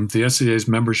 The SCA's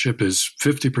membership is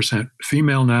 50%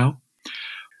 female now.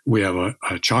 We have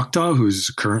a Choctaw who's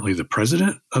currently the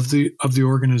president of the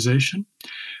organization.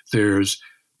 There's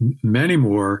many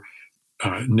more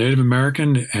Native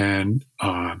American and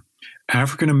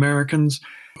African Americans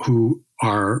who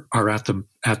are at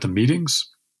the meetings.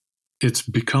 It's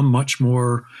become much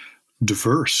more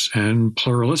diverse and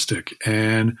pluralistic,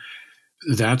 and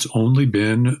that's only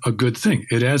been a good thing.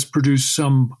 It has produced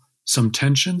some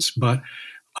tensions, but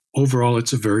overall,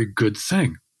 it's a very good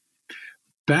thing.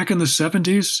 Back in the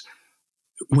 70s,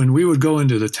 when we would go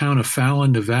into the town of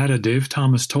Fallon, Nevada, Dave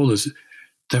Thomas told us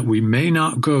that we may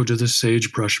not go to the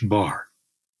Sagebrush Bar.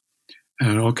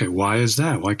 And okay, why is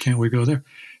that? Why can't we go there?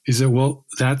 He said, well,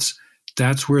 that's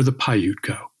where the Paiute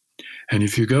go. And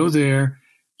if you go there,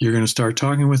 you're going to start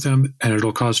talking with them and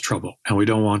it'll cause trouble. And we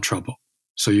don't want trouble.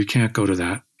 So you can't go to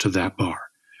that bar.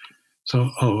 So,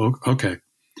 okay.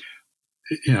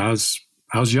 I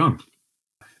was young.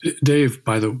 Dave,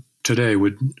 today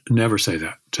would never say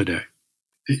that today.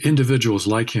 Individuals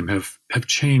like him have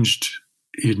changed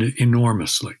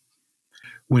enormously.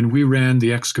 When we ran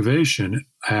the excavation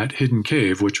at Hidden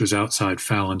Cave, which was outside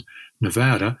Fallon,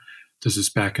 Nevada, this is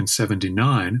back in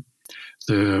 '79,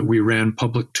 we ran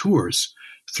public tours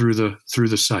through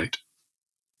the site.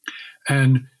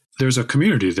 And there's a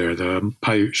community there, the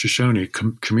Paiute Shoshone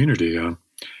community,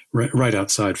 right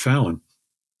outside Fallon.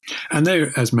 And they,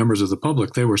 as members of the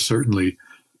public, they were certainly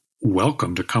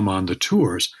welcome to come on the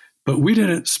tours, but we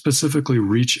didn't specifically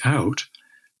reach out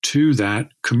to that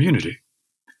community.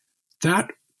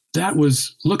 That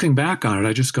was, looking back on it,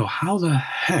 I just go, how the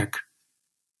heck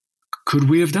could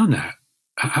we have done that?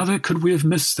 How could we have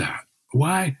missed that?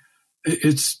 Why?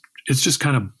 It's just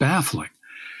kind of baffling.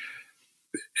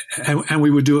 And we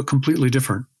would do it completely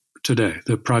different today.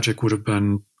 The project would have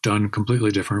been done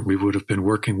completely different. We would have been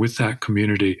working with that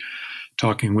community,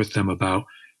 talking with them about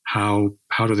how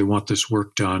do they want this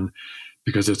work done,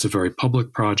 because it's a very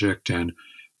public project, and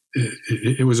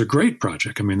it was a great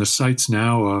project. I mean, the site's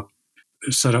now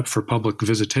set up for public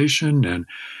visitation, and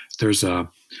there's a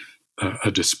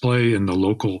display in the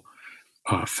local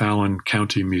Fallon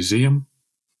County Museum.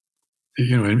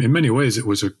 In many ways, it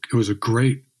was a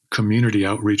great community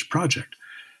outreach project.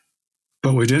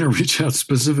 But we didn't reach out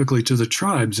specifically to the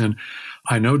tribes. And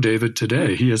I know David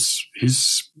today, he's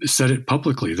said it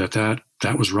publicly that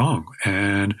was wrong.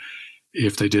 And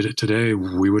if they did it today,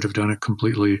 we would have done it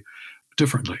completely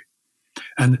differently.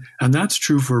 And that's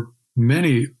true for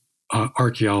many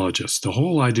archaeologists. The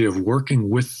whole idea of working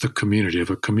with the community, of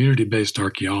a community-based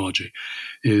archaeology,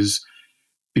 is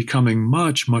becoming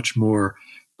much, much more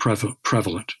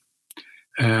prevalent.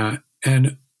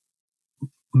 And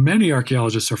many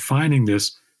archaeologists are finding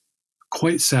this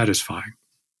quite satisfying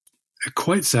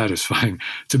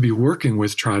to be working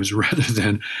with tribes rather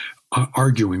than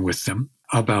arguing with them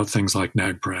about things like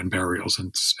NAGPRA and burials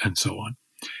and so on.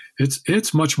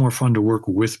 It's much more fun to work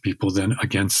with people than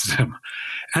against them,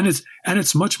 and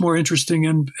it's much more interesting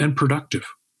and productive.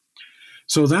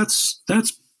 So that's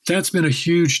been a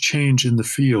huge change in the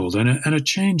field, and a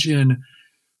change in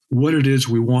what it is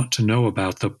we want to know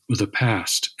about the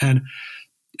past, and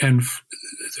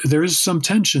there is some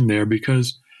tension there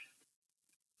because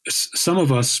some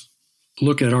of us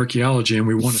look at archaeology and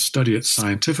we want to study it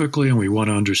scientifically, and we want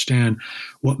to understand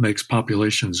what makes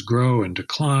populations grow and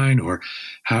decline, or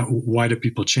why do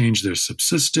people change their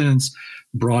subsistence,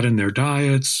 broaden their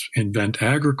diets, invent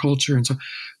agriculture, and so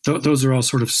those are all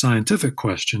sort of scientific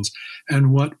questions.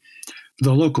 And what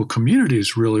the local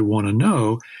communities really want to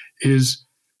know is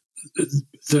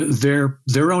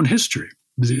their own history,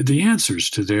 the answers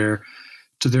to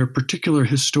their particular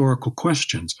historical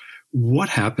questions. What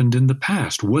happened in the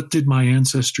past? What did my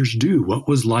ancestors do? What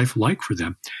was life like for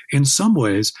them? In some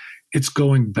ways, it's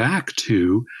going back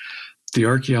to the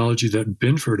archaeology that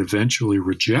Binford eventually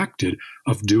rejected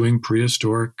of doing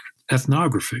prehistoric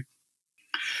ethnography.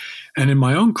 And in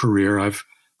my own career,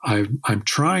 I'm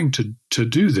trying to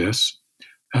do this.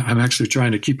 I'm actually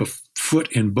trying to keep a foot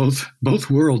in both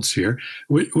worlds here,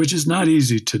 which is not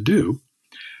easy to do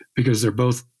because they're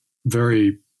both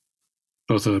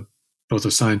a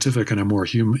scientific and a more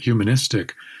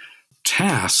humanistic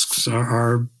tasks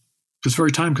are just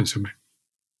very time consuming.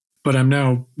 But I'm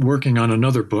now working on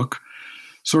another book,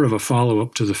 sort of a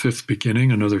follow-up to The Fifth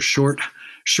Beginning, another short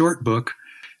book.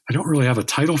 I don't really have a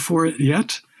title for it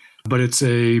yet, but it's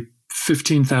a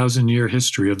 15,000-year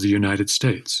history of the United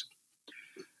States.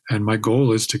 And my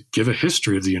goal is to give a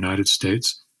history of the United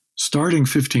States starting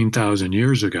 15,000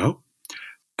 years ago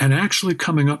and actually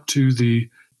coming up to the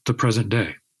present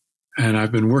day. And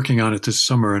I've been working on it this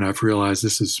summer, and I've realized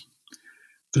this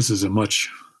is a much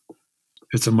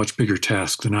bigger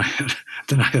task than I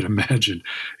had imagined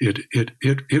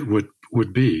it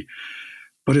would be.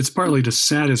 But it's partly to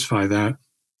satisfy that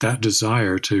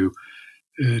desire to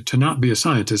not be a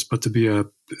scientist, but to be a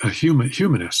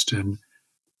humanist and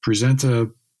present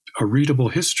a readable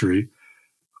history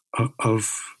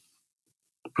of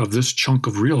this chunk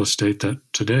of real estate that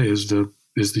today is the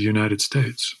United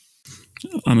States.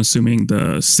 I'm assuming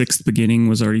the sixth beginning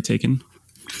was already taken.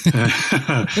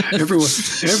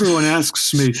 Everyone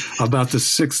asks me about the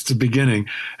sixth beginning,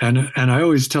 and I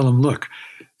always tell them, look,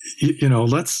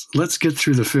 let's get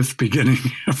through the fifth beginning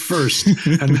first,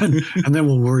 and then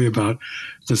we'll worry about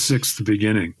the sixth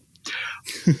beginning.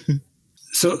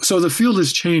 So the field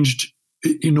has changed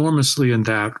enormously in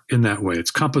that way.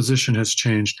 Its composition has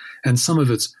changed, and some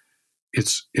of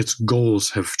its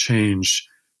goals have changed,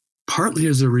 partly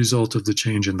as a result of the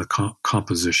change in the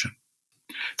composition.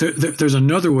 There's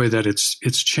another way that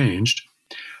it's changed.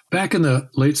 Back in the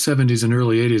late 70s and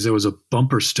early 80s, there was a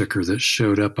bumper sticker that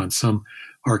showed up on some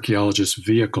archaeologists'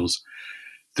 vehicles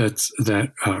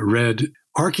that read,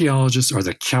 "Archaeologists are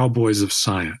the cowboys of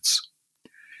science."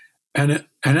 And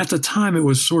at the time, it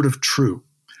was sort of true.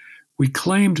 We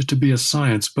claimed to be a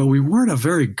science, but we weren't a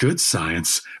very good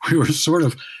science. We were sort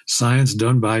of science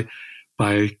done by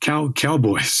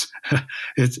cowboys.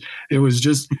 It was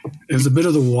a bit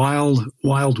of the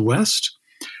wild west.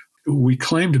 We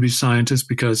claim to be scientists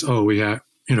because we have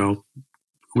a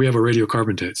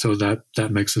radiocarbon date, so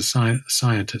that makes us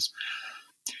scientists.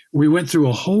 We went through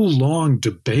a whole long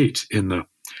debate in the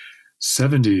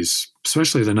 70s,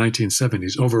 especially the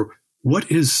 1970s, over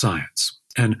what is science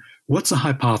and what's a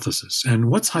hypothesis and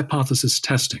what's hypothesis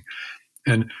testing.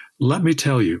 And let me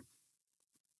tell you,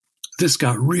 this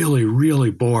got really, really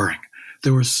boring.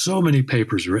 There were so many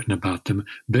papers written about them.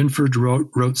 Binford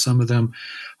wrote some of them.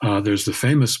 There's the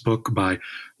famous book by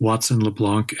Watson,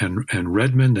 LeBlanc, and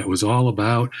Redmond that was all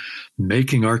about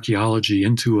making archaeology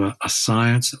into a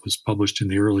science, that was published in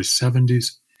the early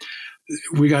 70s.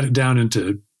 We got it down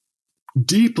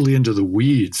deeply into the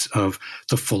weeds of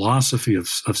the philosophy of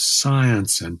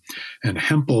science and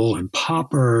Hempel and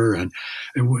Popper and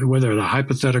whether the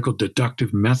hypothetical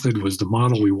deductive method was the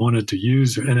model we wanted to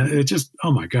use. And it just,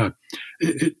 oh my God,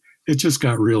 it just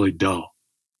got really dull.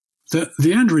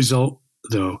 The end result,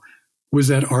 though, was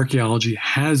that archaeology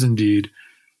has indeed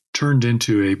turned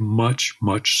into a much,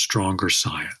 much stronger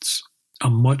science,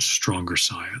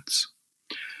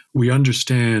 We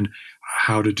understand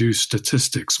how to do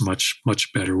statistics much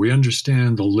better. We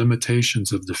understand the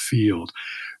limitations of the field.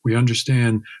 We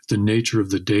understand the nature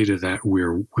of the data that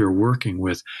we're working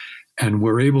with, and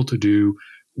we're able to do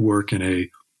work in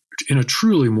a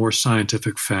truly more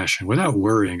scientific fashion without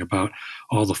worrying about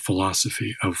all the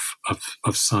philosophy of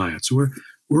science.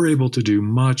 We're able to do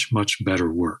much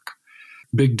better work.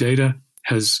 Big data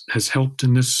has helped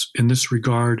in this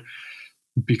regard,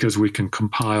 because we can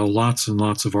compile lots and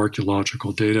lots of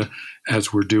archaeological data,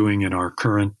 as we're doing in our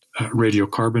current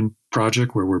radiocarbon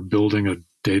project, where we're building a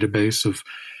database of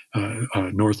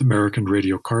North American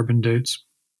radiocarbon dates.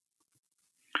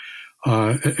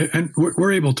 And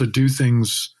we're able to do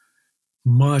things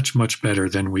much better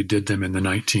than we did them in the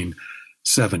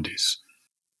 1970s.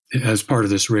 As part of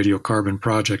this radiocarbon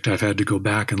project, I've had to go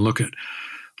back and look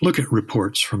at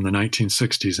reports from the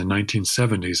 1960s and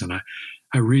 1970s, and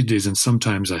I read these, and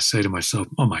sometimes I say to myself,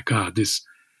 "Oh my God, this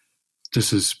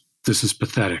is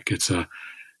pathetic."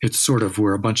 It's sort of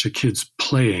we're a bunch of kids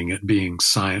playing at being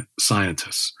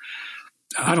scientists.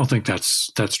 I don't think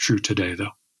that's true today,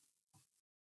 though.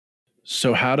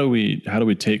 So how do we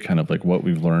take kind of like what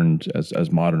we've learned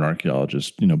as modern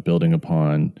archaeologists, building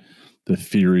upon the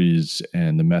theories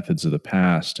and the methods of the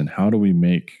past, and how do we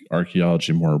make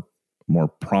archaeology more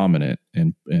prominent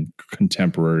in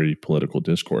contemporary political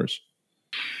discourse?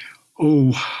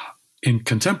 Oh, in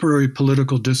contemporary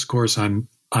political discourse, I'm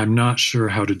not sure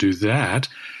how to do that.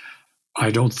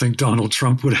 I don't think Donald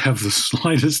Trump would have the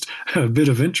slightest bit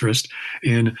of interest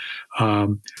in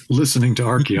listening to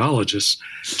archaeologists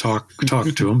talk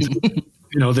to him.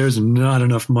 There's not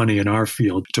enough money in our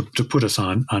field to put us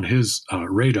on his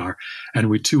radar, and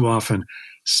we too often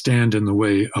stand in the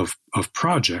way of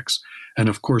projects. And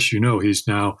of course,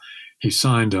 he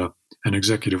signed an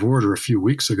executive order a few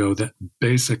weeks ago that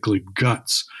basically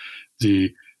guts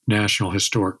the National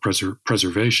Historic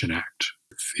Preservation Act.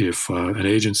 If an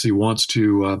agency wants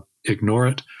to ignore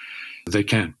it, they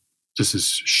can. This is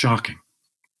shocking,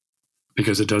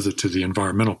 because it does it to the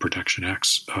Environmental Protection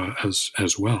Acts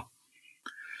as well.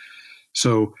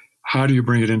 So how do you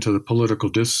bring it into the political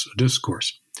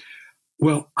discourse?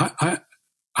 Well, I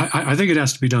think it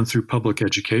has to be done through public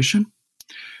education,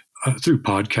 through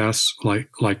podcasts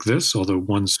like this, although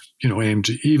one's aimed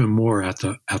even more at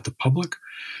the public,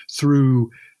 through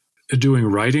doing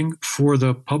writing for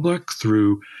the public,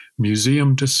 through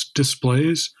museum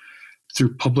displays,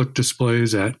 through public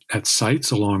displays at sites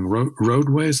along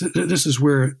roadways. This is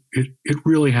where it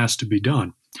really has to be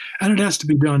done, and it has to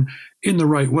be done in the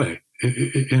right way,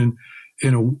 in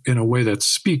a way that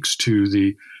speaks to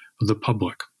the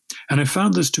public. And I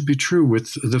found this to be true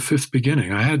with the Fifth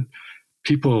Beginning. I had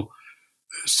people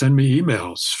send me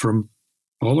emails from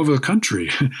all over the country.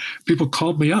 People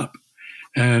called me up,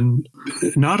 and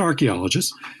not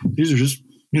archaeologists. These are just,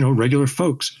 regular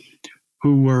folks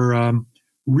who were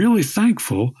really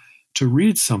thankful to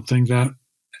read something that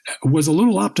was a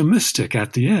little optimistic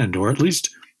at the end, or at least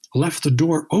left the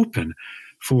door open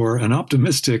for an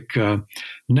optimistic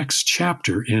next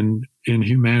chapter in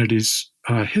humanity's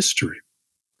history.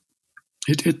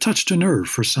 It touched a nerve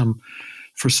for some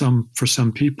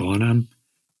people, and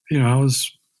I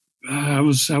was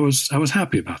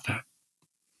happy about that,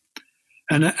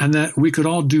 and that we could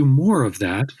all do more of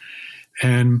that.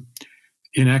 And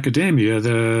in academia,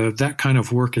 that kind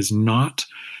of work is not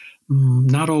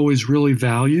always really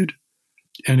valued,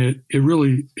 and it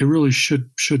really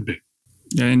should be.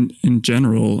 Yeah, in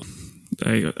general,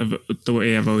 the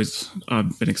way I've always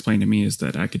been explained to me is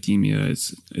that academia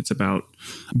it's about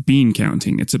bean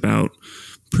counting. It's about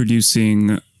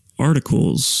producing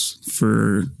articles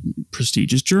for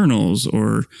prestigious journals,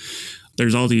 or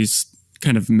there's all these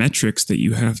kind of metrics that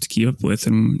you have to keep up with.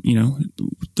 And,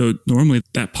 though normally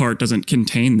that part doesn't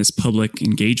contain this public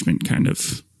engagement kind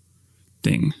of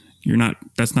thing.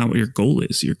 That's not what your goal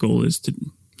is. Your goal is to,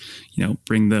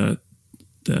 bring the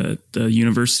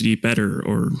university better,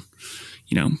 or,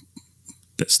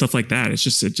 stuff like that. It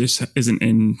just isn't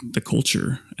in the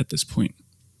culture at this point.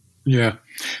 Yeah.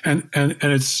 And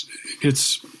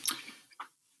it's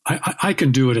I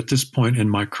can do it at this point in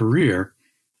my career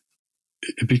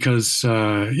because,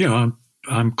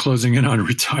 I'm closing in on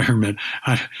retirement.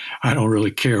 I don't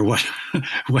really care what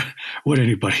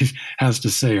anybody has to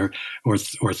say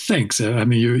or thinks. I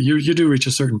mean, you do reach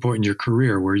a certain point in your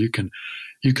career where you can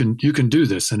do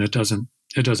this, and it doesn't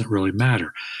really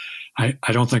matter. I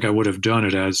don't think I would have done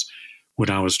it as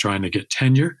when I was trying to get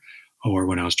tenure or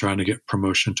when I was trying to get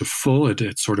promotion to full.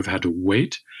 It sort of had to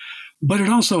wait, but it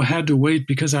also had to wait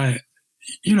because I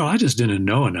just didn't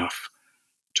know enough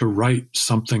to write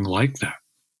something like that.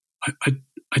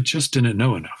 I just didn't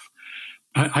know enough.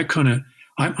 I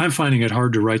I'm finding it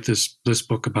hard to write this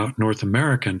book about North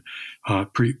American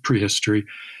prehistory,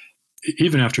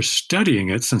 even after studying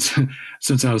it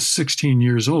since I was 16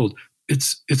 years old.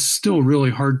 It's still really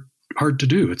hard to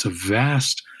do. It's a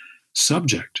vast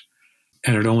subject,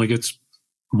 and it only gets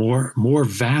more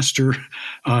vaster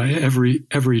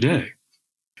every day.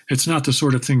 It's not the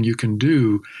sort of thing you can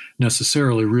do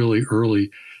necessarily really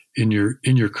early in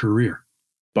your career.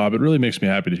 Bob, it really makes me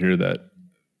happy to hear that.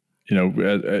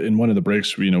 In one of the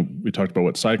breaks, we talked about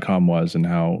what SciComm was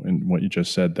and what you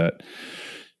just said, that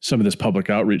some of this public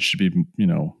outreach should be,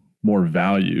 more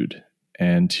valued.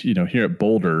 And, here at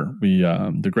Boulder, we,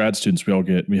 the grad students,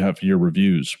 we have year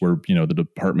reviews where, the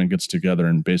department gets together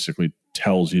and basically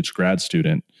tells each grad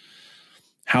student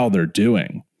how they're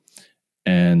doing.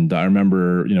 And I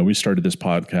remember, we started this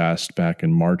podcast back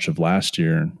in March of last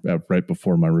year, right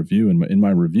before my review. And in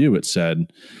my review, it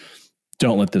said,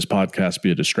 don't let this podcast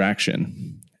be a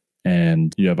distraction,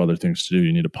 and you have other things to do.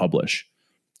 You need to publish.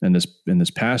 And in this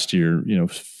past year,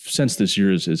 since this year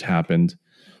has happened,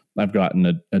 I've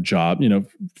gotten a job.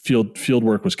 Field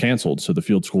work was canceled, so the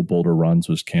Field School Boulder runs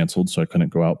was canceled, so I couldn't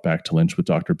go out back to Lynch with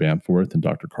Dr. Bamforth and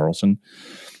Dr. Carlson.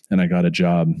 And I got a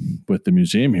job with the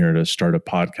museum here to start a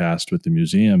podcast with the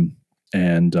museum,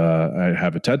 and I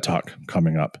have a TED Talk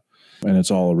coming up, and it's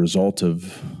all a result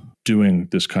of doing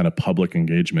this kind of public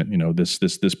engagement. This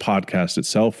podcast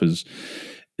itself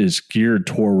is geared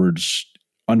towards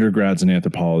undergrads in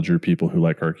anthropology or people who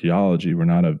like archaeology. We're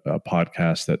not a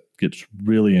podcast that gets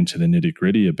really into the nitty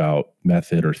gritty about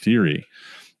method or theory.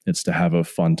 It's to have a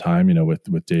fun time,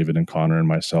 with David and Connor and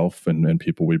myself and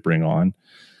people we bring on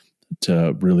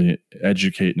to really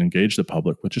educate and engage the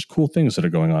public with just cool things that are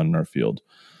going on in our field.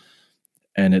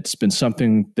 And it's been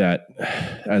something that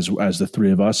as the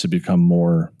three of us have become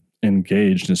more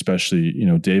engaged, and especially,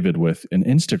 David with an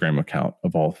Instagram account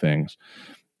of all things,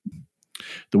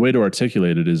 the way to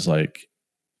articulate it is like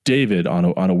David on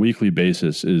a weekly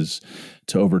basis is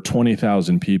to over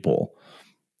 20,000 people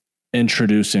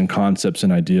introducing concepts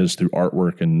and ideas through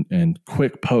artwork and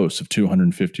quick posts of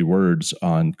 250 words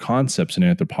on concepts in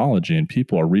anthropology. And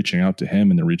people are reaching out to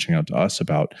him and they're reaching out to us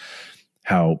about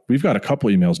how we've got a couple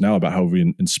emails now about how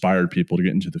we inspired people to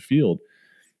get into the field.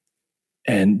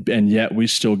 And yet we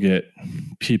still get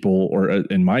people, or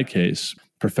in my case,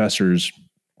 professors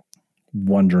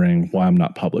wondering why I'm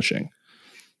not publishing.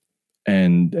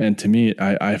 And to me,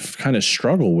 I've kind of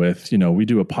struggle with, we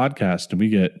do a podcast and we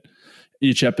get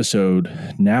each episode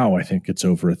now, I think it's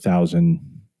over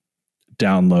 1,000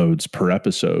 downloads per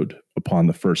episode upon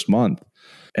the first month.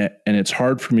 And it's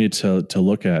hard for me to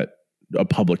look at a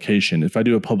publication. If I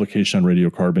do a publication on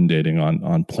radiocarbon dating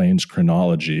on plains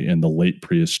chronology in the late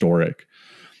prehistoric,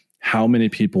 how many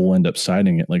people will end up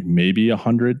citing it? Like maybe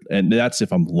 100. And that's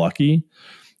if I'm lucky.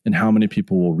 And how many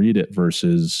people will read it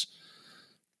versus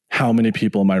how many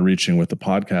people am I reaching with the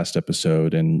podcast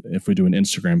episode? And if we do an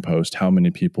Instagram post, how many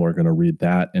people are going to read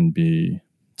that and be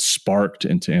sparked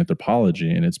into anthropology?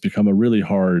 And it's become a really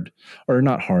hard, or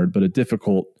not hard, but a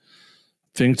difficult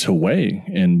thing to weigh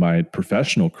in my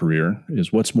professional career.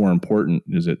 Is what's more important?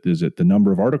 Is it the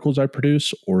number of articles I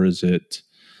produce, or is it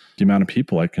the amount of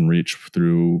people I can reach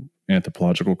through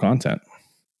anthropological content?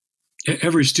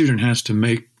 Every student has to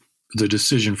make the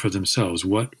decision for themselves.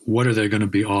 What are they going to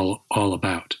be all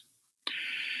about?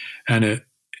 And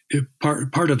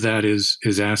part of that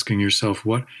is asking yourself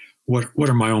what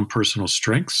are my own personal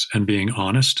strengths and being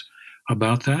honest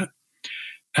about that.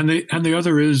 And the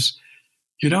other is,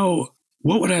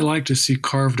 what would I like to see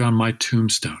carved on my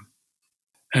tombstone?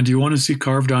 And do you want to see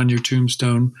carved on your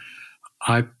tombstone?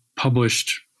 I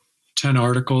published 10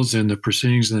 articles in the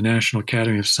Proceedings of the National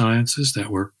Academy of Sciences that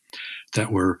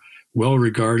were well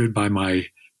regarded by my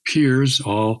peers,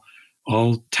 all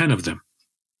 10 of them.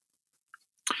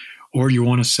 Or you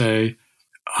want to say,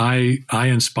 I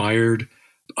inspired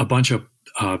a bunch of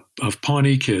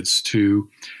Pawnee kids to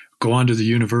go on to the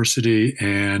university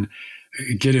and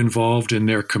get involved in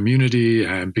their community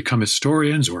and become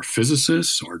historians or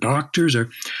physicists or doctors. Or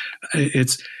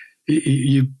it's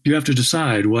you have to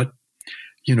decide what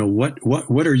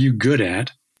are you good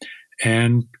at,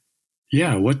 and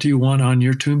what do you want on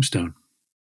your tombstone?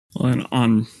 Well,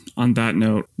 and on that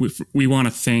note, we want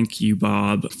to thank you,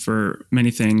 Bob, for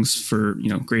many things, for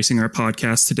gracing our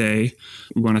podcast today.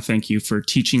 We want to thank you for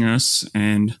teaching us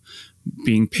and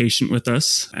being patient with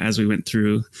us as we went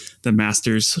through the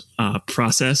master's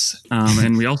process.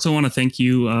 And we also want to thank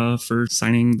you for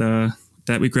signing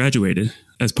that we graduated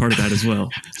as part of that as well.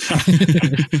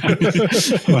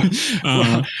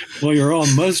 Well, you're all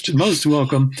most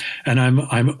welcome, and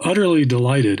I'm utterly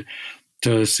delighted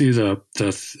to see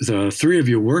the three of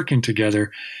you working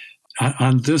together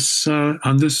on this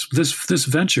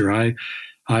venture.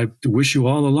 I wish you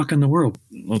all the luck in the world.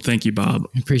 Well, thank you, Bob.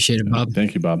 Appreciate it, Bob.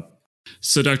 Thank you, Bob.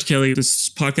 So, Dr. Kelly, this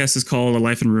podcast is called A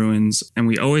Life in Ruins, and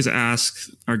we always ask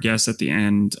our guests at the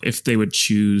end if they would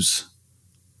choose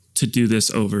to do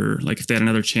this over, like if they had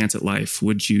another chance at life,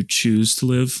 would you choose to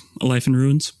live a life in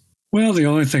ruins? Well, the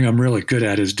only thing I'm really good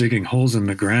at is digging holes in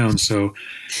the ground. So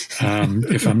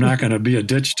if I'm not going to be a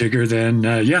ditch digger, then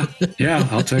yeah,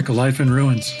 I'll take a life in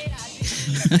ruins.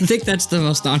 I think that's the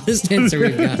most honest answer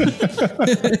we've gotten.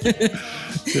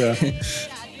 Yeah.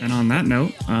 And on that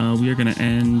note, we are going to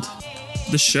end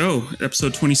the show,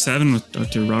 episode 27, with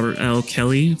Dr. Robert L.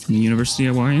 Kelly from the University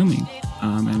of Wyoming.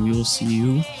 And we will see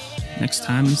you next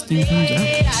time this thing comes out.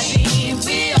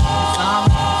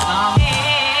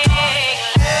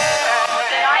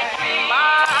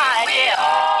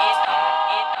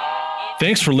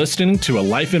 Thanks for listening to A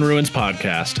Life in Ruins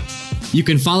podcast. You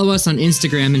can follow us on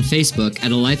Instagram and Facebook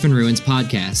at A Life in Ruins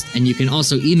Podcast, and you can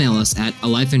also email us at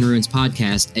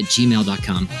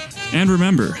alifeinruinspodcast@gmail.com. And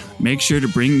remember, make sure to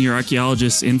bring your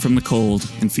archaeologists in from the cold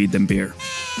and feed them beer.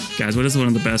 Guys, what is one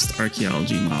of the best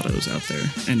archaeology mottos out there?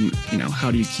 And,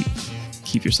 how do you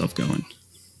keep yourself going?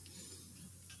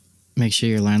 Make sure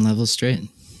your line level's straight.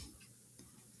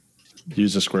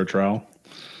 Use a square trowel.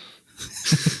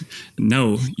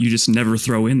 No, you just never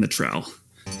throw in the trowel.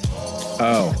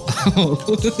 Oh.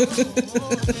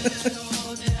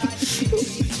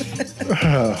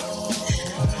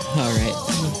 All right.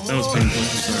 That was painful.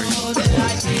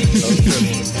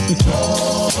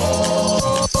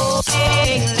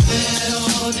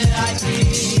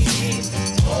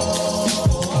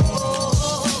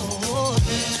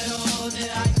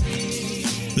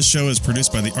 This show is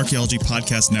produced by the Archaeology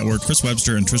Podcast Network, Chris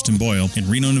Webster and Tristan Boyle in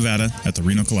Reno, Nevada at the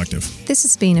Reno Collective. This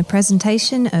has been a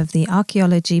presentation of the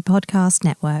Archaeology Podcast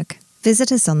Network.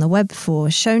 Visit us on the web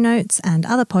for show notes and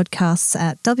other podcasts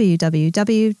at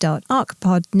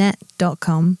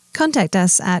www.archpodnet.com. Contact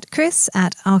us at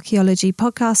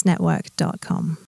chris@archaeologypodcastnetwork.com.